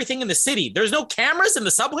for everything in the city. There's no cameras in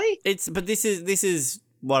the subway? But this is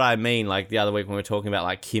what I mean, like the other week when we were talking about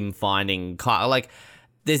like Kim finding Kyle, like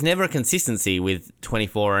there's never a consistency with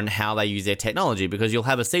 24 and how they use their technology, because you'll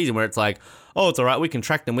have a season where it's like, oh, it's all right, we can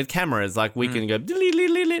track them with cameras, like we can go,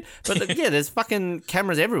 but yeah, there's fucking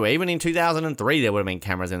cameras everywhere. Even in 2003, there would have been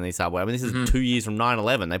cameras in the subway. I mean, this is 2 years from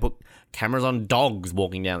 9/11. They put cameras on dogs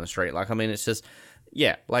walking down the street. Like, I mean, it's just,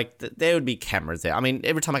 yeah, like there would be cameras there. I mean,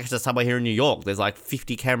 every time I catch a subway here in New York, there's like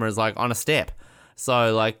 50 cameras like on a step.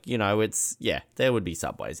 So, like, it's, yeah, there would be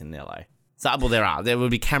subways in LA. Well, there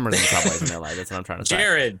would be cameras in subways in LA. That's what I'm trying to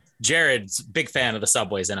say. Jared's big fan of the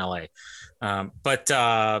subways in LA. But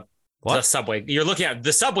what? The subway, you're looking at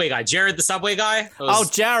the subway guy, Jared, the subway guy. Oh,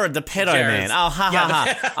 Jared, the pedo man. Oh,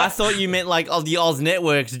 ha. I thought you meant like the Oz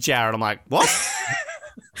Network's Jared. I'm like, what?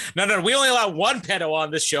 No, we only allow one pedo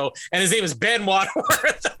on this show, and his name is Ben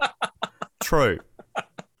Waterworth. True. I'll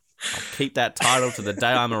keep that title to the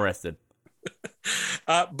day I'm arrested.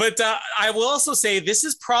 But I will also say this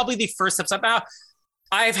is probably the first episode. Now,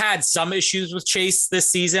 I've had some issues with Chase this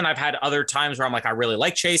season. I've had other times where I'm like, I really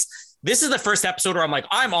like Chase. This is the first episode where I'm like,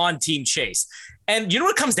 I'm on Team Chase. And you know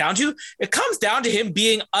what it comes down to? It comes down to him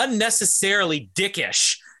being unnecessarily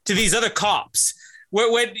dickish to these other cops.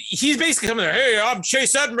 When he's basically coming there, hey, I'm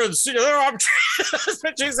Chase Edmonds. I'm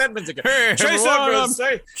Chase Edmonds again. Hey, Chase Edmonds.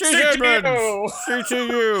 Chase Edmonds. Straight to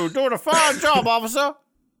you. Doing a fine job, officer.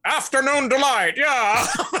 Afternoon Delight, yeah.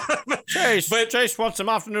 Chase wants some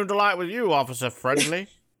Afternoon Delight with you, Officer Friendly.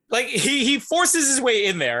 Like, he forces his way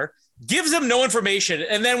in there, gives him no information,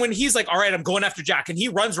 and then when he's like, all right, I'm going after Jack, and he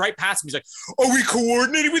runs right past him, he's like, are we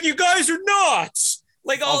coordinating with you guys or not?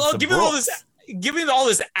 Like, I'll give him all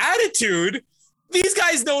this attitude. These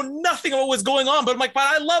guys know nothing about what's going on, but I'm like, but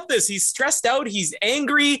I love this. He's stressed out, he's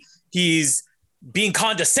angry, he's being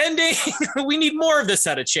condescending. We need more of this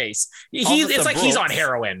out of Chase. It's like he's on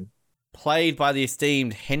heroin. Played by the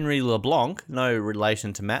esteemed Henry LeBlanc, no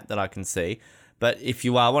relation to Matt that I can see. But if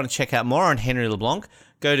you want to check out more on Henry LeBlanc,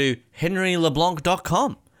 go to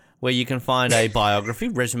henryleblanc.com, where you can find a biography,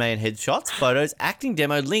 resume and headshots, photos, acting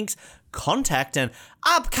demo, links, contact, and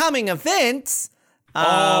upcoming events.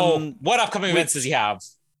 What upcoming events does he have?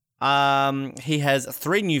 He has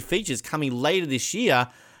 3 new features coming later this year.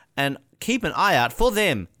 and keep an eye out for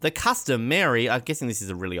them. The Custom Mary, I'm guessing this is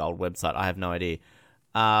a really old website, I have no idea.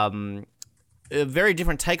 A very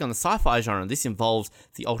different take on the sci-fi genre. This involves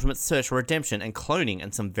the ultimate search for redemption and cloning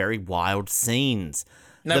and some very wild scenes.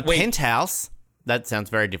 Penthouse, that sounds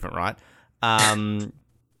very different, right?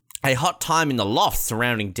 A hot time in the loft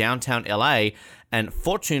surrounding downtown LA, and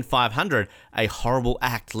Fortune 500, a horrible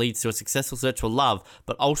act leads to a successful search for love,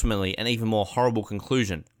 but ultimately an even more horrible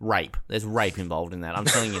conclusion. Rape. There's rape involved in that, I'm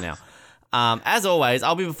telling you now. As always,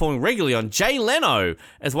 I'll be performing regularly on Jay Leno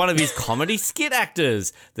as one of his comedy skit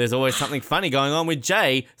actors. There's always something funny going on with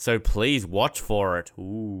Jay, so please watch for it.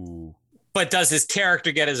 Ooh. But does his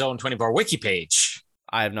character get his own 24 wiki page?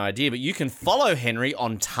 I have no idea, but you can follow Henry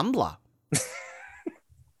on Tumblr.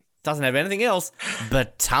 Doesn't have anything else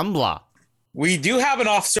but Tumblr. We do have an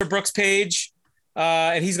Officer Brooks page,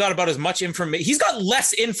 and he's got about as much information. He's got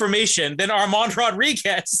less information than Armand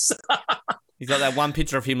Rodriguez. He's got that one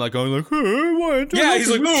picture of him like going like, hey, why? Yeah,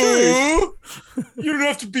 he's like, oh, you don't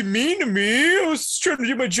have to be mean to me. I was just trying to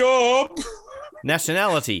do my job.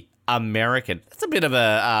 Nationality, American. That's a bit of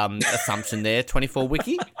a assumption there. 24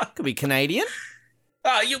 wiki. Could be Canadian.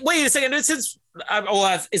 Wait a second. Is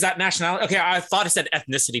that nationality? Okay, I thought it said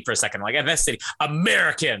ethnicity for a second. Like ethnicity,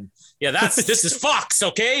 American. Yeah, this is Fox.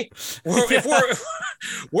 Okay,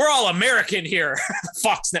 we're all American here.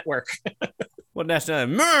 Fox Network. What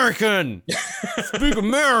nationality? American. Speak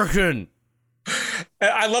American.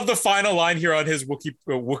 I love the final line here on his Wookie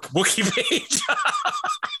page.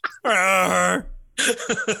 We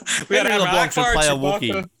gotta have LeBlanc should play a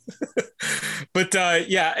Wookiee. But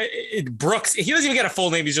Brooks, he doesn't even get a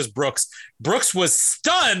full name, he's just Brooks. Brooks was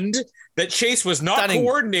stunned that Chase was not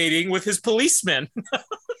coordinating with his policemen.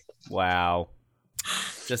 Wow.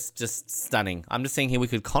 Just stunning. I'm just saying here we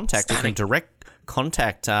could contact Henry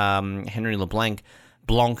LeBlanc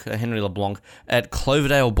at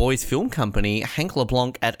Cloverdale Boys Film Company, Hank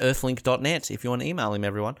LeBlanc at earthlink.net if you want to email him,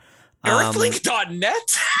 everyone.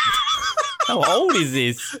 Earthlink.net? How old is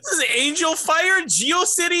this? This is Angel Fire,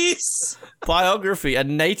 GeoCities. Biography. A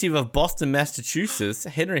native of Boston, Massachusetts,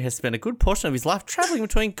 Henry has spent a good portion of his life traveling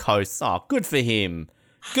between coasts. Oh, good for him.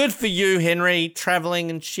 Good for you, Henry, traveling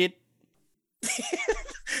and shit.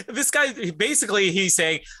 This guy, basically, he's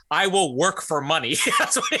saying, I will work for money.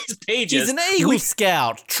 That's what his page is. He's an Eagle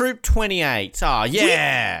Scout, Troop 28. Oh,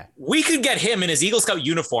 yeah. We could get him in his Eagle Scout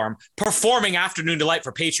uniform performing Afternoon Delight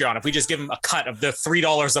for Patreon if we just give him a cut of the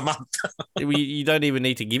 $3 a month. You don't even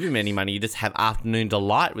need to give him any money. You just have Afternoon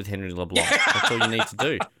Delight with Henry LeBlanc. That's all you need to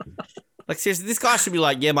do. Like, seriously, this guy should be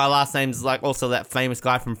like, yeah, my last name's like also that famous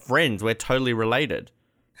guy from Friends. We're totally related.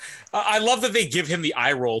 I love that they give him the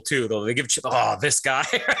eye roll too, though. They give this guy.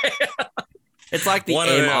 It's like the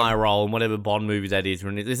eye roll in whatever Bond movie that is.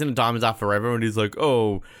 When isn't Diamonds Are Forever, and he's like,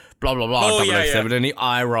 oh, blah blah blah, 007, and he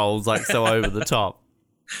eye rolls like so over the top.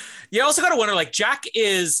 You also got to wonder, like, Jack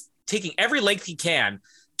is taking every length he can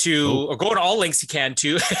or going to all lengths he can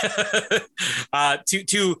to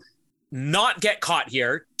to not get caught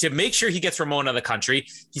here, to make sure he gets Ramon out of the country.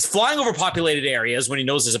 He's flying over populated areas when he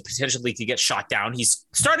knows there's a potential he could get shot down. He's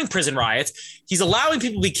starting prison riots. He's allowing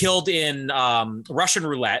people to be killed in Russian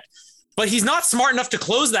roulette, but he's not smart enough to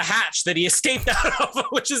close the hatch that he escaped out of,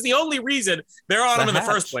 which is the only reason they're on him in the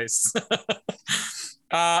first place.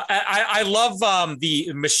 I love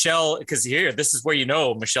the Michelle, because this is where you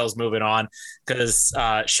know Michelle's moving on, because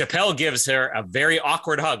Chappelle gives her a very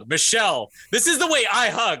awkward hug. Michelle, this is the way I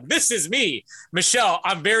hug. This is me. Michelle,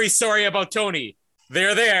 I'm very sorry about Tony.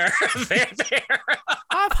 They're there. They're there.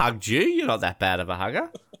 I've hugged you. You're not that bad of a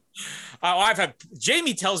hugger.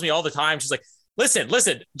 Jamie tells me all the time, she's like, listen,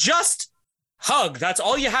 just hug. That's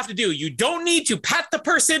all you have to do. You don't need to pat the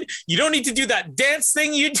person. You don't need to do that dance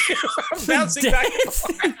thing you do. Bouncing back and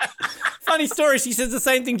forth. Funny story. She says the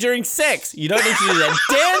same thing during sex. You don't need to do that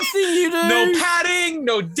dance thing you do. No patting,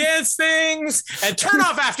 no dance things, and turn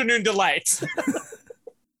off Afternoon Delight.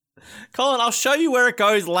 Colin, I'll show you where it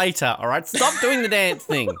goes later. All right, stop doing the dance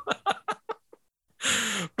thing.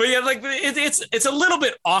 But yeah, like it's a little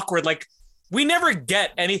bit awkward. Like, we never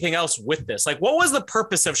get anything else with this. Like, what was the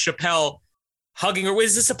purpose of Chappelle hugging her?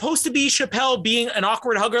 Was it supposed to be Chappelle being an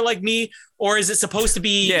awkward hugger like me, or is it supposed to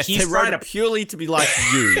be he's trying to purely to be like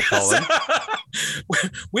you, Colin?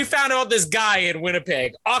 We found out this guy in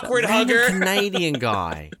Winnipeg, awkward hugger, Canadian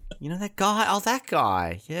guy. You know that guy? Oh, that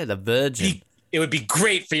guy. Yeah, the virgin. It would be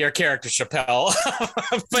great for your character, Chappelle.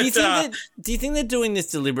 But, do you think they're doing this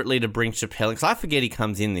deliberately to bring Chappelle? Because I forget he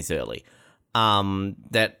comes in this early.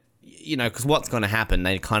 That. You know, because what's going to happen,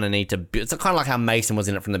 they kind of need to... It's kind of like how Mason was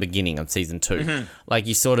in it from the beginning of season 2. Mm-hmm. Like,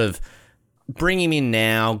 you sort of bring him in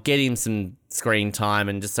now, get him some screen time,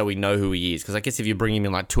 and just so we know who he is. Because I guess if you bring him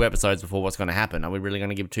in like 2 episodes before what's going to happen, are we really going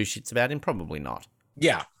to give 2 shits about him? Probably not.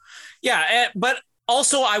 Yeah. But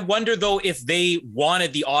also, I wonder, though, if they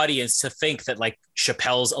wanted the audience to think that, like,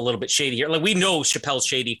 Chappelle's a little bit shady here. Like, we know Chappelle's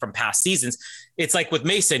shady from past seasons. It's like with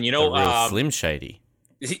Mason, you know. Real Slim Shady.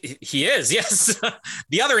 He is, yes.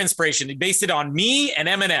 The other inspiration, he based it on me and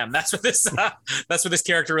Eminem. That's what this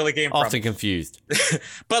character really came from. Often confused.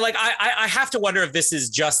 But like, I have to wonder if this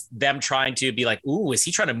is just them trying to be like, ooh, is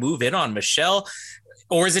he trying to move in on Michelle?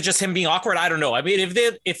 Or is it just him being awkward? I don't know. I mean,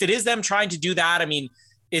 if it is them trying to do that, I mean,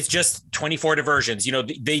 it's just 24 diversions. You know,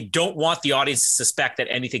 they don't want the audience to suspect that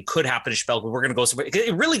anything could happen to Chappelle, but we're going to go somewhere.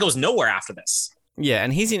 It really goes nowhere after this. Yeah,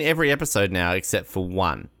 and he's in every episode now except for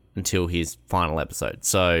one. Until his final episode.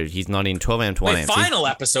 So he's not in 12am to 1am. Final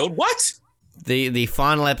episode? What? The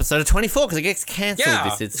final episode of 24 because it gets cancelled.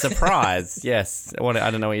 Yeah. It's a surprise. Yes.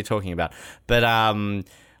 I don't know what you're talking about. But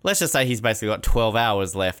let's just say he's basically got 12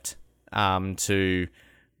 hours left to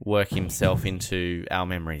work himself into our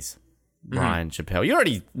memories. Brian Chappelle. You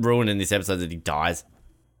already ruined in this episode that he dies.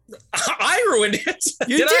 I ruined it.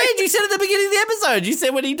 You did. You said at the beginning of the episode. You said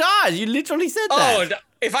when he dies. You literally said that. Oh,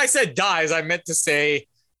 if I said dies, I meant to say...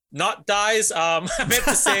 Not dies. I meant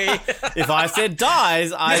to say. If I said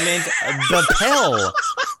dies, I meant Bapel.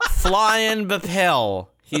 Flying Bapel,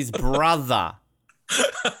 his brother.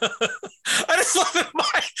 I just love that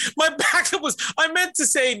my backup was. I meant to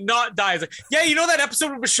say not dies. Like, yeah, you know that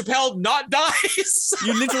episode with Chappelle not dies.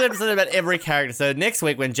 You literally have said about every character. So next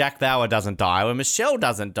week, when Jack Bauer doesn't die, when Michelle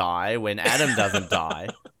doesn't die, when Adam doesn't die.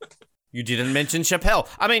 You didn't mention Chappelle.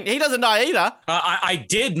 I mean, he doesn't die either. I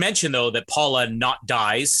did mention, though, that Paula not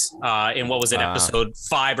dies in, what was it, episode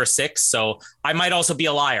 5 or 6. So I might also be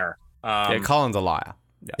a liar. Yeah, Colin's a liar.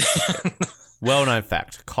 Yeah. Well-known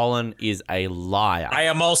fact. Colin is a liar. I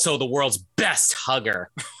am also the world's best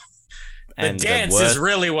hugger. The dance is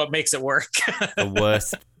really what makes it work. The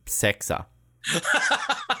worst sexer.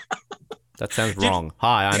 That sounds wrong.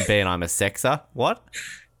 Hi, I'm Ben. I'm a sexer. What?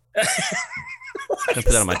 I'm gonna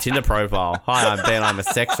put that on my Tinder profile. Hi, I'm Ben. I'm a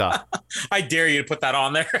sexer. I dare you to put that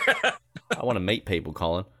on there. I want to meet people,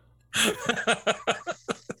 Colin.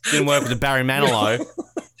 Didn't work with the Barry Manilow.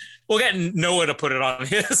 We'll get Noah to put it on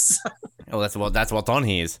his. Oh, that's what's on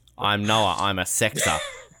his. I'm Noah. I'm a sexer.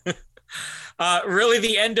 Really,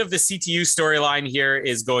 the end of the CTU storyline here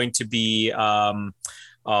is going to be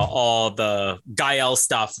all the Gael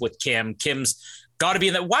stuff with Kim. Kim's got to be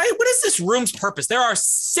in that. What is this room's purpose? There are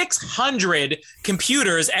 600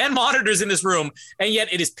 computers and monitors in this room, and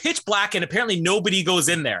yet it is pitch black, and apparently nobody goes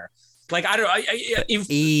in there. Like, I don't.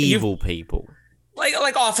 Evil people.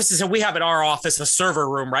 Like offices, and we have in our office a server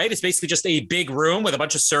room, right? It's basically just a big room with a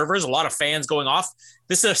bunch of servers, a lot of fans going off.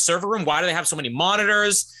 This is a server room. Why do they have so many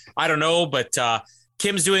monitors? I don't know, but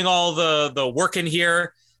Kim's doing all the work in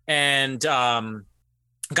here, and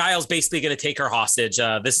Gael's basically going to take her hostage.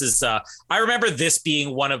 This is, I remember this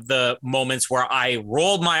being one of the moments where I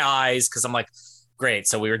rolled my eyes because I'm like, great.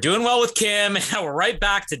 So we were doing well with Kim, and now we're right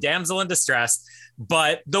back to damsel in distress.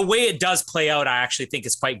 But the way it does play out, I actually think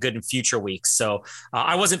is quite good in future weeks. So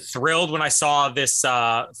I wasn't thrilled when I saw this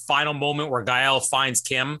final moment where Gael finds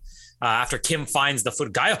Kim after Kim finds the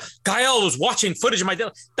footage. Gael was watching footage of my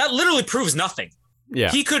dad. That literally proves nothing.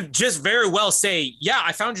 Yeah. He could just very well say, yeah,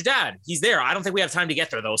 I found your dad. He's there. I don't think we have time to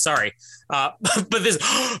get there, though. Sorry. But this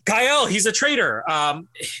Gael, he's a traitor.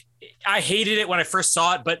 I hated it when I first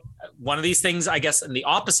saw it. But one of these things, I guess, in the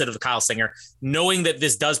opposite of the Kyle Singer, knowing that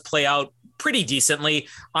this does play out pretty decently,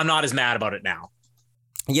 I'm not as mad about it now.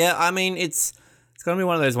 Yeah, I mean, it's going to be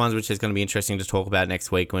one of those ones which is going to be interesting to talk about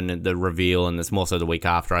next week when the reveal, and it's more so the week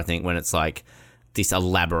after, I think, when it's like this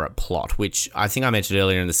elaborate plot, which I think I mentioned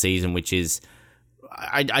earlier in the season, which is...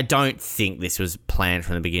 I don't think this was planned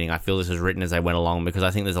from the beginning. I feel this was written as they went along because I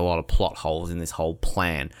think there's a lot of plot holes in this whole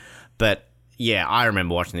plan. But yeah, I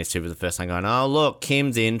remember watching this too for the first time going, oh, look,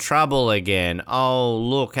 Kim's in trouble again. Oh,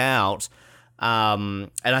 look out. And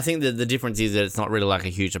I think that the difference is that it's not really like a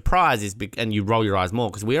huge surprise, and you roll your eyes more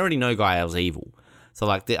because we already know Gael's evil. So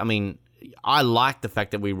like, I like the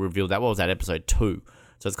fact that we revealed that. What was that, episode 2?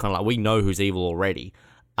 So it's kind of like we know who's evil already.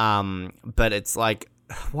 But it's like,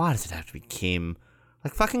 why does it have to be Kim?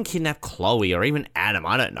 Like, fucking kidnap Chloe or even Adam.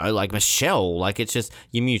 I don't know. Like, Michelle. Like, it's just...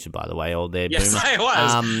 You're muted, by the way, old there, Yes, Boomer. I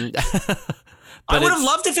was. I would have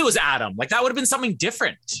loved if it was Adam. Like, that would have been something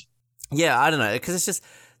different. Yeah, I don't know. Because it's just...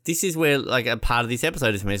 This is where, like, a part of this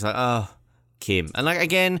episode is for me. It's like, oh, Kim. And, like,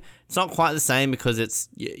 again, it's not quite the same because it's,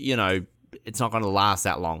 you know, it's not going to last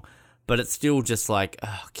that long. But it's still just like,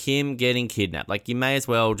 oh, Kim getting kidnapped. Like, you may as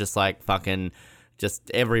well just, like, fucking... Just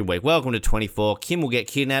every week. Welcome to 24. Kim will get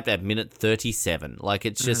kidnapped at minute 37. Like,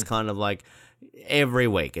 it's just kind of like every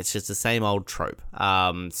week. It's just the same old trope.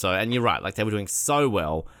 And you're right. Like, they were doing so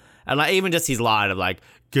well. And, like, even just his line of, like,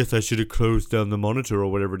 guess I should have closed down the monitor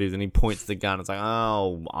or whatever it is. And he points the gun. It's like,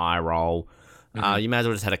 oh, eye roll. You may as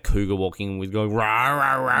well just had a cougar walking with going, rah,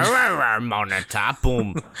 rah, rah, rah, rah, monitor,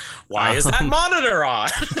 boom. Why is that monitor on?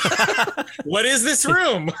 What is this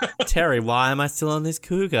room? Terry, why am I still on this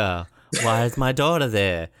cougar? Why is my daughter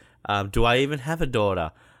there? Do I even have a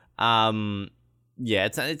daughter? Yeah,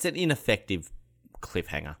 it's an ineffective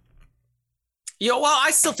cliffhanger. Yeah, well,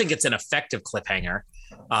 I still think it's an effective cliffhanger.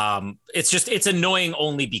 It's annoying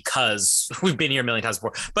only because we've been here a million times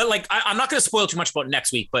before. But like, I'm not going to spoil too much about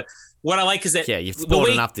next week. But what I like is that you've spoiled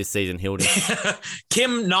enough this season, Hildy.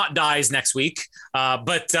 Kim not dies next week.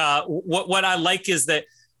 But what I like is that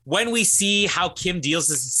when we see how Kim deals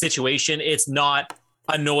with the situation, it's not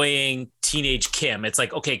annoying teenage Kim. It's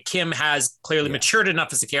like, okay, Kim has clearly matured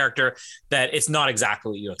enough as a character that it's not exactly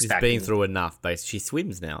what you expect. She's been through enough, basically. She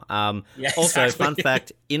swims now. Also, fun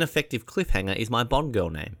fact, ineffective cliffhanger is my Bond girl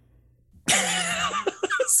name.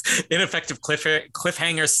 Ineffective cliffhanger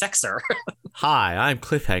sexer. Hi, I'm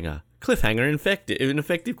Cliffhanger. Cliffhanger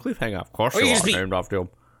ineffective cliffhanger. Of course you are named after him.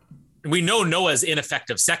 We know Noah's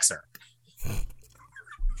ineffective sexer.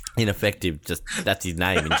 Ineffective, just that's his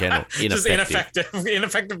name in general. Ineffective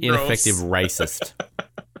racist.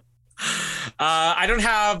 I don't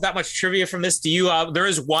have that much trivia from this. Do you? There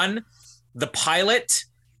is one, the pilot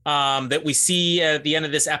that we see at the end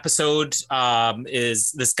of this episode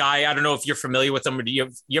is this guy. I don't know if you're familiar with him. Or do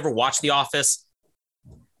you ever watch The Office?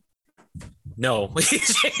 No.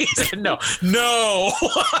 No.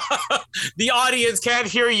 The audience can't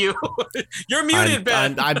hear you. You're muted,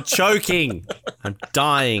 Ben. I'm choking. I'm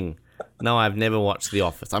dying. No, I've never watched The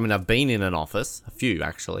Office. I mean, I've been in an office, a few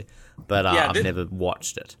actually, but I've never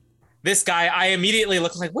watched it. This guy, I immediately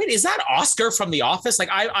looked like, wait, is that Oscar from The Office? Like,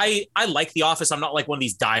 I like The Office. I'm not like one of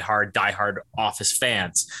these diehard Office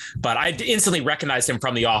fans, but I instantly recognized him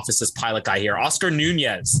from The Office, this pilot guy here. Oscar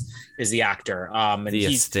Nunez is the actor. And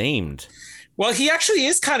he's esteemed. Well, he actually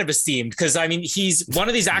is kind of esteemed because, I mean, he's one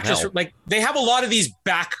of these actors, like they have a lot of these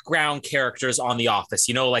background characters on The Office,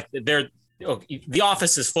 you know, like The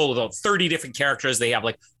Office is full of about 30 different characters. They have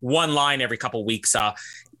like one line every couple of weeks.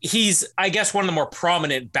 He's, I guess, one of the more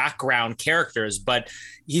prominent background characters, but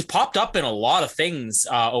he's popped up in a lot of things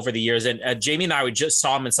over the years. And Jamie and I, we just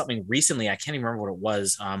saw him in something recently. I can't even remember what it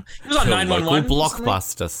was. He was on 911.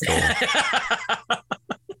 Blockbuster store.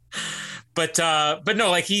 But no,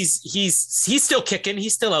 like he's still kicking.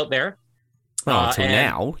 He's still out there. Until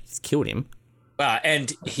now, he's killed him.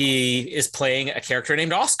 And he is playing a character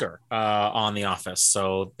named Oscar on The Office.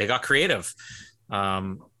 So they got creative.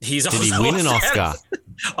 Did he win an Oscar?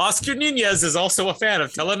 Oscar Nunez is also a fan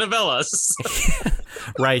of telenovelas.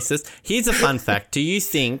 Racist. Here's a fun fact. Do you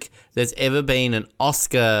think there's ever been an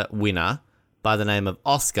Oscar winner by the name of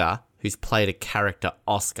Oscar who's played a character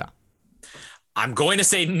Oscar? I'm going to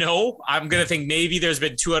say no. I'm going to think maybe there's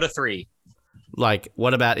been 2 out of 3. Like,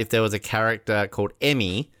 what about if there was a character called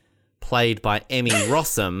Emmy, played by Emmy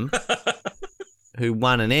Rossum, who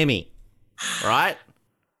won an Emmy, right?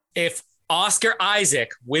 If Oscar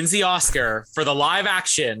Isaac wins the Oscar for the live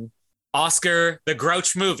action Oscar the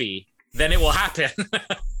Grouch movie, then it will happen.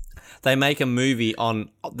 They make a movie on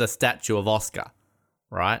the statue of Oscar,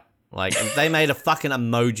 right? Like, if they made a fucking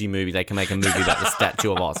emoji movie, they can make a movie about the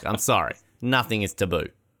statue of Oscar. I'm sorry. Nothing is taboo.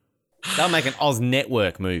 They'll make an Oz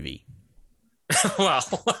Network movie. Well,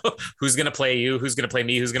 who's going to play you? Who's going to play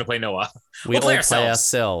me? Who's going to play Noah? We'll play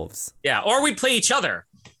ourselves. Yeah, or we'd play each other.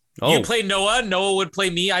 Oh. You play Noah, Noah would play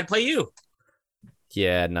me, I'd play you.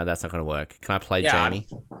 Yeah, no, that's not going to work. Can I play Jamie?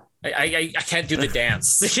 I can't do the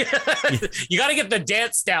dance. You got to get the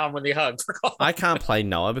dance down when they hug. I can't play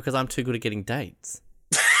Noah because I'm too good at getting dates.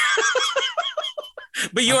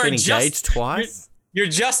 But you are been engaged twice. You're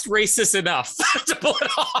just racist enough to pull it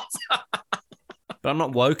off. But I'm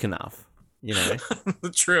not woke enough, you know.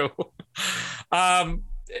 True.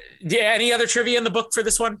 Any other trivia in the book for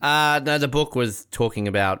this one? No, the book was talking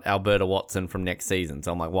about Alberta Watson from next season.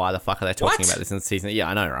 So I'm like, why the fuck are they talking about this in the season? Yeah,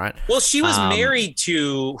 I know, right? Well, she was married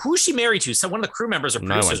to... Who was she married to? So one of the crew members or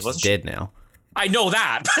producers, wasn't she? Dead now. I know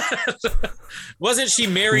that. Wasn't she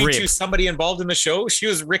married to somebody involved in the show? She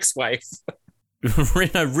was Rick's wife.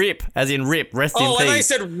 No, Rip, as in Rip. Rest in peace. Oh, I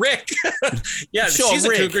said Rick. Yeah, sure, she's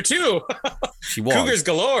Rick. A cougar too. She was. Cougars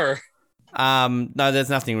galore. No, there's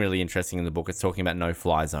nothing really interesting in the book. It's talking about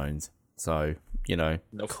no-fly zones. So, you know,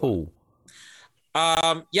 cool.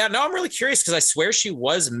 Yeah, no, I'm really curious because I swear she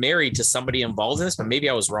was married to somebody involved in this, but maybe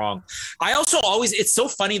I was wrong. I also it's so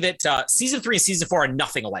funny that season 3 and season 4 are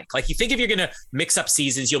nothing alike. Like, you think if you're going to mix up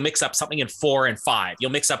seasons, you'll mix up something in 4 and 5.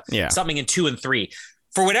 You'll mix up something in 2 and 3.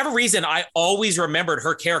 For whatever reason, I always remembered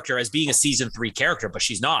her character as being a season 3 character, but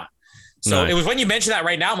she's not. So It was when you mentioned that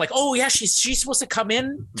right now, I'm like, oh yeah, she's supposed to come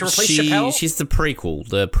in to replace Chappelle? She's the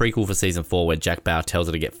prequel for season 4 where Jack Bauer tells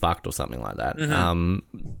her to get fucked or something like that.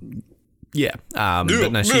 Mm-hmm. Yeah. But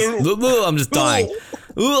no, she's... I'm just dying.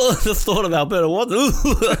 Just thought of Alberta Watson.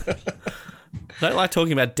 Don't like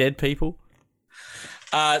talking about dead people.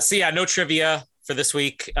 So yeah, no trivia for this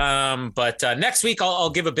week. But next week,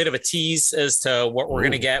 I'll give a bit of a tease as to what we're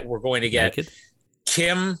going to get. We're going to get naked.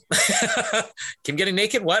 Kim getting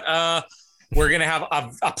naked. What? We're going to have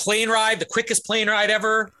a plane ride, the quickest plane ride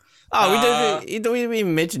ever. Oh, we didn't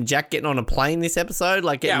even mention Jack getting on a plane this episode.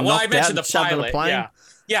 Like, getting knocked I mentioned out the and pilot. A plane.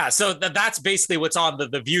 Yeah. So that's basically what's on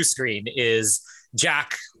the view screen is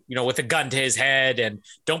Jack, with a gun to his head, and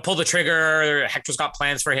don't pull the trigger. Hector's got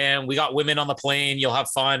plans for him. We got women on the plane. You'll have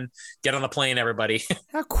fun. Get on the plane, everybody.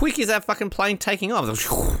 How quick is that fucking plane taking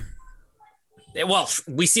off? Well,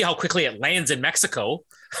 we see how quickly it lands in Mexico.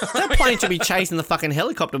 That plane should be chasing the fucking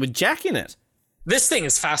helicopter with Jack in it. This thing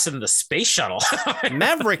is faster than the space shuttle.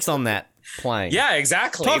 Maverick's on that plane. Yeah,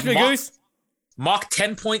 exactly. Talk to me, Goose. Mach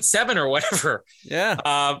 10.7 or whatever. Yeah.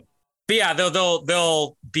 But yeah,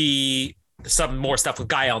 there'll be some more stuff with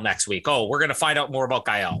Gael next week. Oh, we're gonna find out more about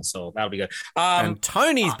Gael, so that'll be good. And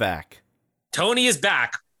Tony's back. Tony is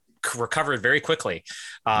back, recovered very quickly,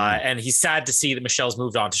 and he's sad to see that Michelle's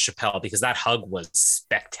moved on to Chappelle because that hug was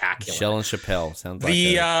spectacular. Michelle and Chappelle sounds like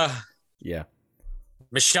yeah.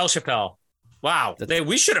 Michelle Chappelle. Wow,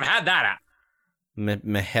 we should have had that. Shipping.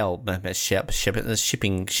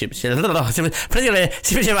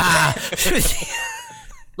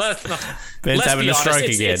 Let's having be a stroke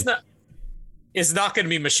honest, again. It's not going to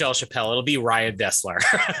be Michelle Chappelle. It'll be Ryan Dessler.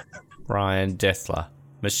 Ryan Dessler.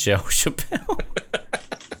 Michelle Chappelle.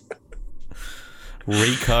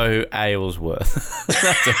 Rico Aylesworth.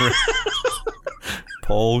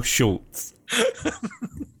 Paul Schultz.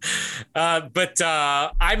 But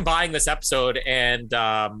I'm buying this episode, and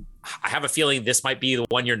I have a feeling this might be the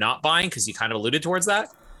one you're not buying because you kind of alluded towards that.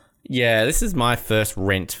 Yeah, this is my first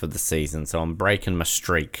rent for the season, so I'm breaking my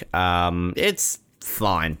streak. It's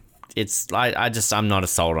fine. I'm not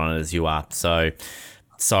as sold on it as you are. So,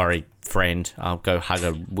 sorry, friend. I'll go hug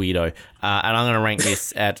a weirdo. And I'm going to rank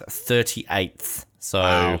this at 38th.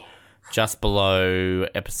 So, just below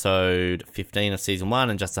episode 15 of season 1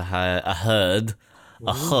 and just a herd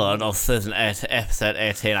of season 8, episode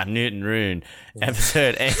 18 of Newton Rune.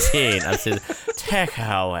 Episode 18 of season... Take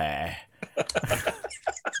away.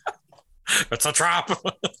 It's a trap.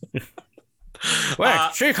 Wait,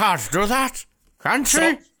 she can't do that. Can she?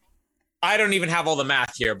 So, I don't even have all the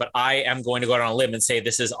math here, but I am going to go out on a limb and say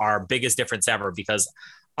this is our biggest difference ever because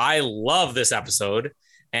I love this episode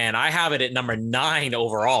and I have it at number 9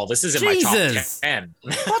 overall. This is in my top 10.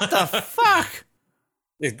 What the fuck?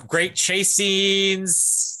 Great chase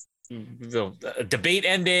scenes, the debate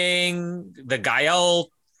ending, the Gael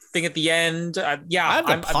thing at the end. I have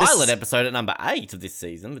the pilot episode at number 8 of this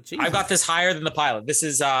season. But I've got this higher than the pilot. This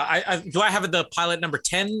is do I have the pilot number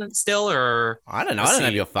 10 still, or I don't know. I don't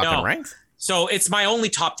have your fucking ranks. So it's my only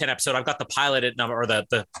top 10 episode. I've got the pilot at number, or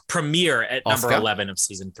the premiere at number 11 of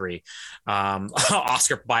season 3.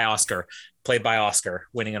 Oscar, played by Oscar,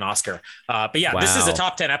 winning an Oscar. But yeah, This is a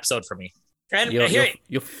top 10 episode for me. And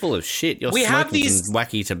you're full of shit. You're smoking some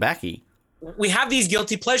wacky tobacco. We have these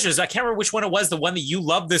guilty pleasures. I can't remember which one it was, the one that you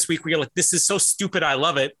loved this week where you're like, this is so stupid, I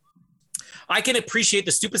love it. I can appreciate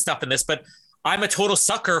the stupid stuff in this, but I'm a total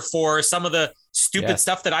sucker for some of the stupid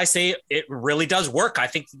stuff that I say it really does work. I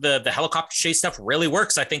think the helicopter chase stuff really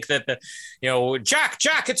works. I think that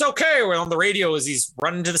Jack, it's okay. We're on the radio as he's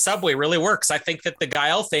running to the subway really works. I think that the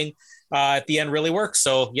Gael thing at the end really works.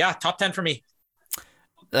 So yeah, top 10 for me.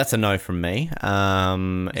 That's a no from me.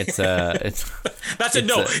 It's that's a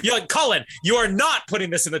no. You're like, Colin, you are not putting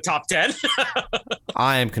this in the top 10.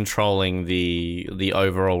 I am controlling the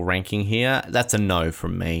overall ranking here. That's a no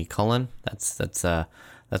from me, Colin. That's a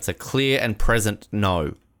clear and present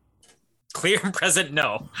no. Clear and present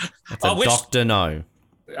no. That's a Dr. No.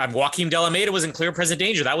 Joaquin De Almeida was in Clear and Present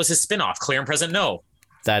Danger. That was his spinoff, Clear and Present No.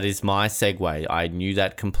 That is my segue. I knew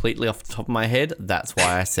that completely off the top of my head. That's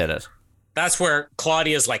why I said it. That's where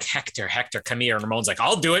Claudia's like, Hector, come here. And Ramon's like,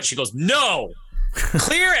 I'll do it. She goes, no.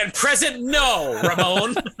 Clear and present no,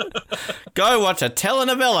 Ramon. Go watch a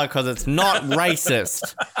telenovela because it's not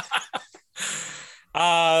racist.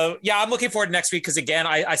 I'm looking forward to next week because, again,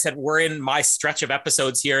 I said we're in my stretch of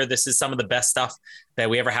episodes here. This is some of the best stuff that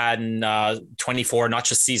we ever had in 24, not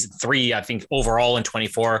just season 3, I think overall in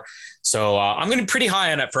 24. So I'm going to be pretty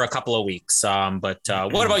high on it for a couple of weeks. But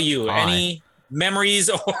what about you? Any memories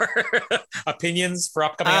or opinions for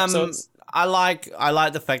upcoming episodes? I like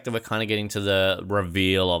the fact that we're kind of getting to the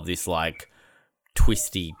reveal of this like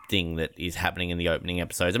twisty thing that is happening in the opening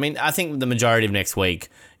episodes. I mean, I think the majority of next week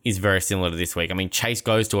is very similar to this week. I mean, Chase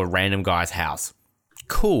goes to a random guy's house.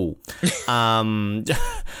 Cool. And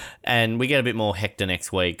we get a bit more Hector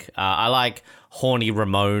next week. I like horny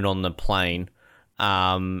Ramon on the plane.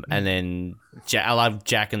 And then I love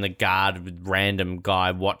Jack and the guard with random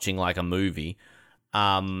guy watching like a movie.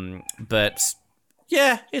 But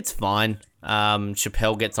yeah, it's fine.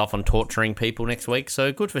 Chappelle gets off on torturing people next week,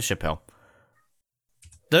 so good for Chappelle.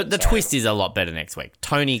 The twist is a lot better next week.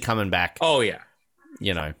 Tony coming back. Oh yeah.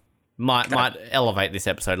 You know, might elevate this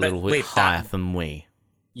episode a little bit higher for me.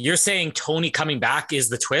 You're saying Tony coming back is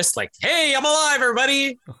the twist? Like, hey, I'm alive,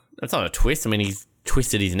 everybody. That's not a twist. I mean, he's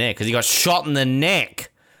twisted his neck because he got shot in the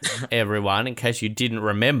neck. Everyone, in case you didn't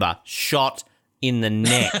remember, shot in the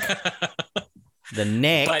neck. The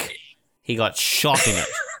neck, he got shot in it.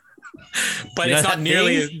 But it's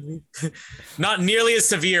not nearly as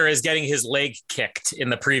severe as getting his leg kicked in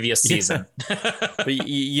the previous season. But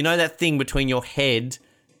you know that thing between your head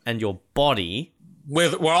and your body,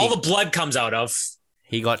 where all the blood comes out of.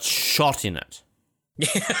 He got shot in it,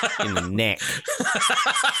 in the neck.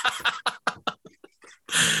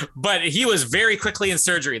 But he was very quickly in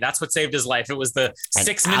surgery. That's what saved his life. It was the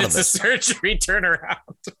 6 minutes of surgery turnaround.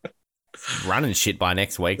 Running shit by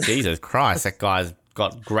next week. Jesus Christ, that guy's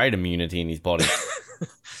got great immunity in his body.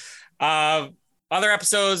 Other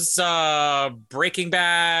episodes, Breaking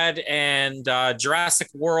Bad and Jurassic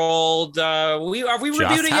World. Have we reviewed it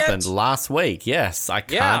yet? Just happened last week. Yes, I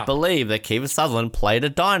can't believe that Kiefer Sutherland played a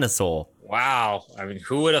dinosaur. Wow, I mean,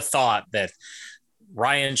 who would have thought that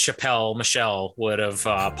Ryan Chappelle Michelle would have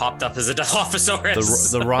popped up as a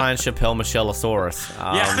Dilophosaurus? The Ryan Chappelle Michellosaurus.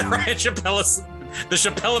 Ryan Chappelle. The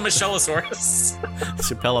Chappelle Michellosaurus.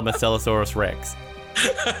 Chappelle Michellosaurus Rex.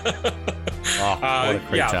 What a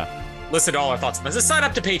creature. Yeah. Listen to all our thoughts on this. Just sign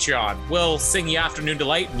up to Patreon. We'll sing you Afternoon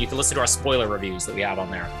Delight, and you can listen to our spoiler reviews that we have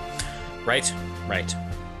on there. Right?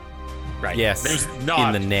 Yes, there's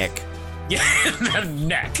not... in the neck. Yeah, in the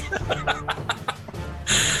neck.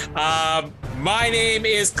 My name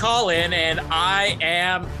is Colin, and I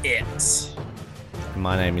am it.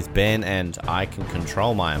 My name is Ben, and I can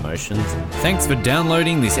control my emotions. Thanks for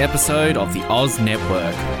downloading this episode of the Oz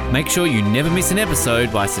Network. Make sure you never miss an episode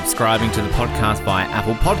by subscribing to the podcast via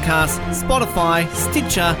Apple Podcasts, Spotify,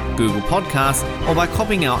 Stitcher, Google Podcasts, or by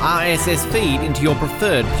copying our RSS feed into your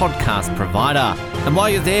preferred podcast provider. And while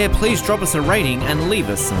you're there, please drop us a rating and leave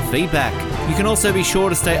us some feedback. You can also be sure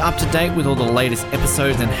to stay up to date with all the latest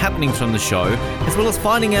episodes and happenings from the show, as well as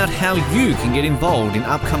finding out how you can get involved in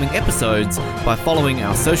upcoming episodes by following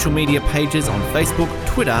our social media pages on Facebook,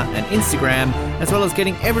 Twitter, and Instagram, as well as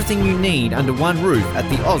getting everything you need under one roof at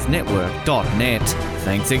theoznetwork.net.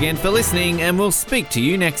 Thanks again for listening, and we'll speak to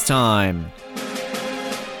you next time.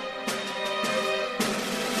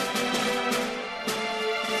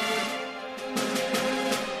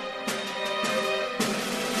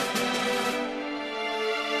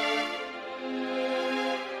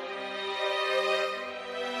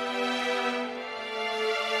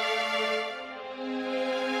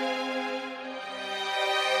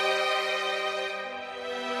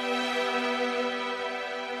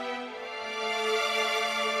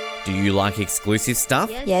 Do you like exclusive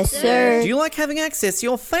stuff? Yes, sir. Do you like having access to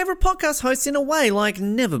your favourite podcast hosts in a way like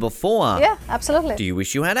never before? Yeah, absolutely. Do you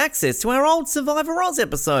wish you had access to our old Survivor Oz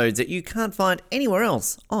episodes that you can't find anywhere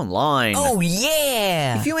else online? Oh,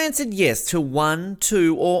 yeah! If you answered yes to 1,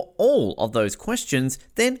 2, or all of those questions,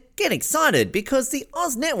 then get excited because the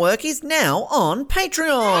Oz Network is now on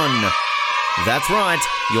Patreon. That's right,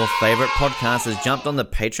 your favourite podcast has jumped on the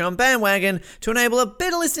Patreon bandwagon to enable a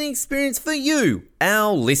better listening experience for you,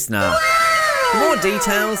 our listener. For more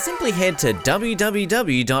details, simply head to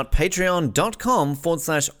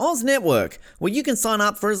www.patreon.com/Oz Network, where you can sign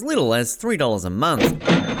up for as little as $3 a month.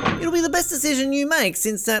 It'll be the best decision you make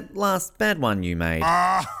since that last bad one you made.